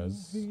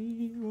 zebras,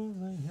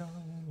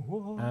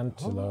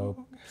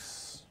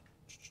 antelopes.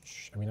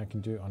 I mean, I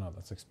can do... Oh no,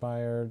 that's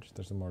expired.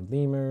 There's some more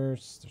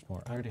lemurs. There's more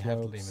antelopes. We already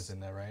have the lemurs in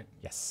there, right?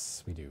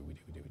 Yes, we do.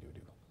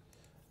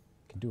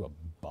 Can do a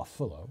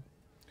buffalo.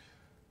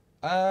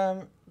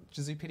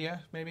 Jazupedia,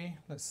 maybe?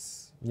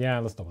 Let's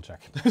double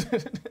check.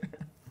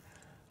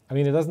 I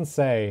mean, it doesn't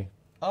say...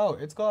 Oh,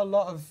 it's got a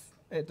lot of...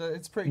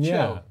 It's pretty chill.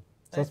 Yeah,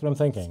 so that's what I'm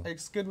thinking.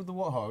 It's good with the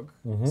warthog,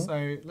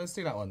 so let's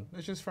do that one.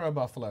 Let's just throw a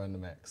buffalo in the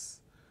mix.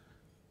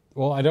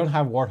 Well, I don't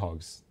have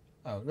warthogs.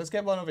 Oh, let's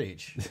get one of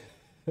each.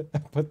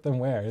 Put them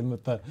where? In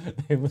with the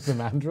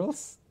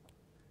mandrills?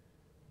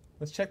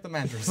 Let's check the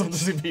mandrills on the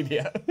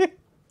Zoopedia.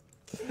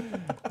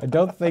 I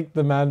don't think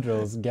the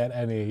mandrills get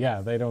any...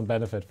 Yeah, they don't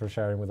benefit for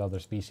sharing with other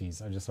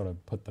species. I just sort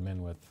of put them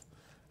in with...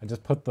 I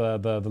just put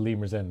the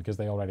lemurs in because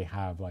they already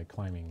have like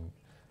climbing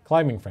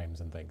frames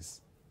and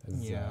things.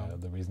 Is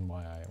the reason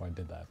why I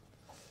did that.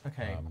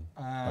 Okay.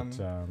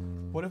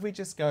 What if we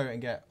just go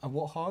and get a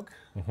warthog,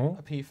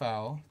 a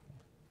peafowl,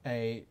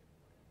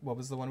 what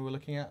was the one we were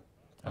looking at?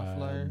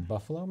 Buffalo?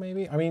 Buffalo,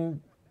 maybe? I mean,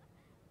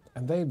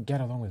 and they get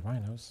along with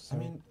rhinos. So. I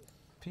mean,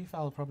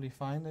 peafowl are probably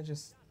fine.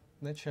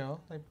 They're chill,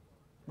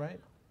 right?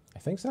 I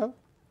think so.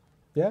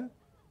 Yeah.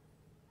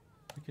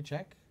 We could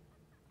check.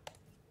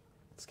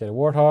 Let's get a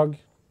warthog.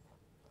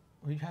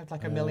 We have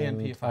like a million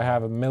peafowl. I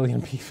have a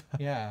million peafowl.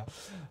 Yeah.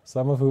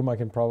 Some of whom I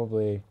can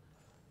probably...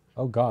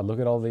 Oh God, look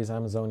at all these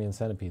Amazonian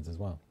centipedes as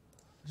well.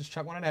 Just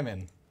chuck one of them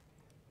in.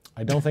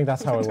 I don't think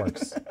that's how it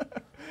works.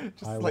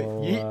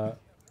 Yeet.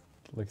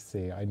 Let's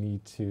see, I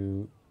need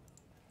to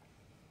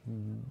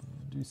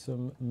do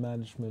some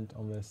management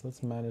on this.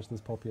 Let's manage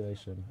this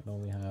population and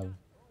only have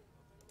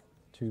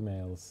 2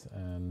 males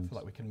and... I feel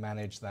like we can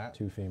manage that.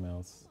 2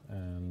 females,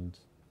 and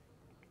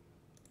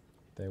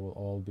they will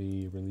all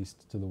be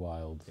released to the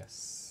wild.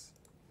 Yes.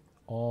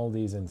 All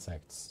these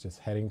insects just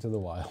heading to the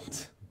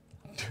wild.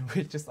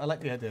 I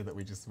like the idea that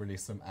we just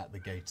release them at the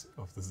gate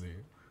of the zoo.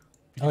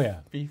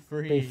 Be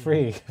free. Be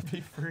free.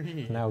 Be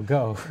free. Now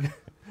go.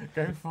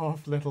 Go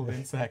forth, little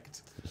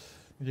insect.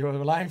 Your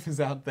life is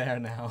out there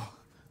now.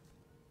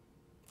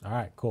 All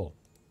right, cool.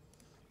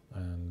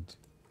 And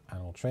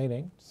animal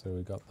training. So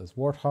we got this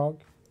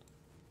warthog,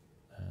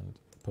 and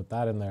put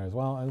that in there as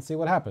well, and see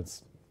what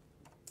happens.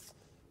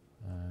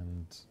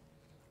 And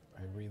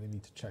I really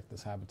need to check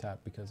this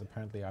habitat because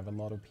apparently I have a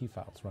lot of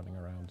peafowls running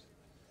around.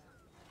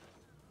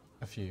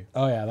 A few.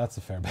 Oh yeah, that's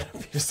a fair bit.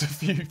 Just a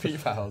few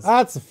peafowls.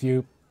 That's a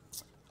few.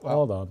 Well,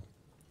 hold on.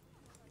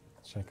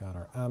 Check out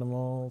our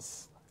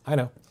animals. I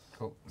know.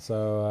 Cool.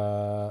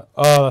 So,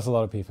 that's a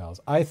lot of peafowls.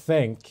 I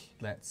think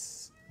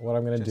what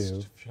I'm going to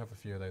do... shove a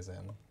few of those in.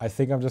 I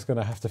think I'm just going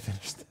to have to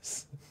finish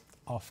this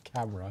off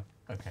camera.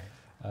 Okay.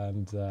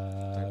 And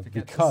don't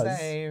forget because to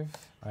save.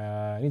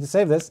 I need to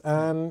save this,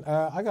 and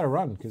I got to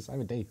run because I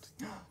have a date.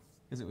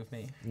 Is it with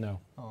me? No.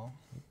 Oh.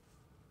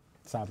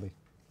 Sadly.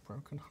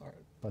 Broken heart.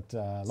 But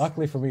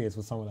luckily for me, it's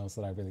with someone else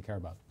that I really care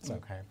about. So.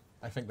 Okay.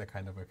 I think they're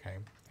kind of okay.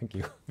 Thank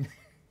you.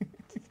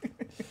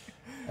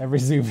 Every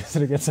zoo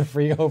visitor gets a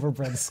free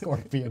overbred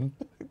scorpion.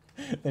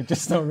 They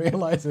just don't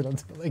realize it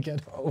until they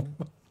get home.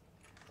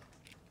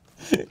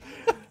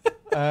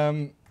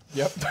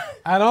 Yep.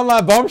 And on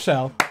that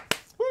bombshell,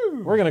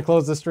 we're going to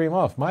close the stream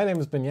off. My name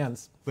has been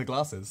Jens. The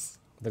glasses.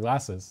 The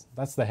glasses.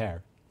 That's the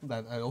hair.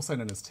 That also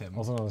known as Tim.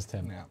 Also known as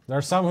Tim. Yeah. There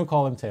are some who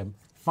call him Tim.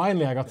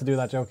 Finally, I got to do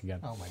that joke again.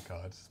 Oh my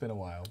God, it's been a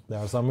while. There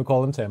are some who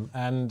call him Tim.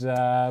 And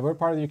we're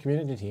part of your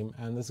community team.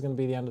 And this is going to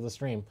be the end of the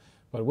stream.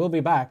 But we'll be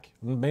back.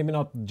 Maybe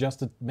not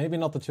maybe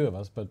not the two of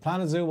us. But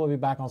Planet Zoo will be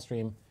back on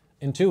stream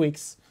in 2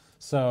 weeks.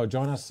 So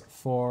join us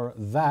for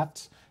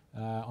that.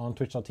 On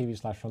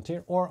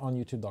twitch.tv/frontier or on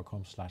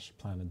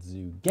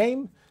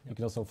youtube.com/PlanetZooGame. You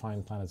can also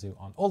find Planet Zoo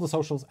on all the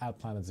socials at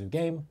Planet Zoo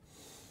Game.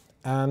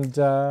 And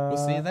we'll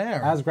see you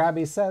there. As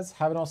Grabby says,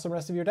 have an awesome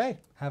rest of your day.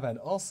 Have an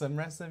awesome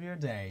rest of your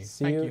day.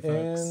 See you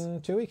folks. in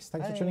 2 weeks.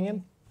 Thanks for tuning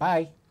in.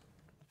 Bye.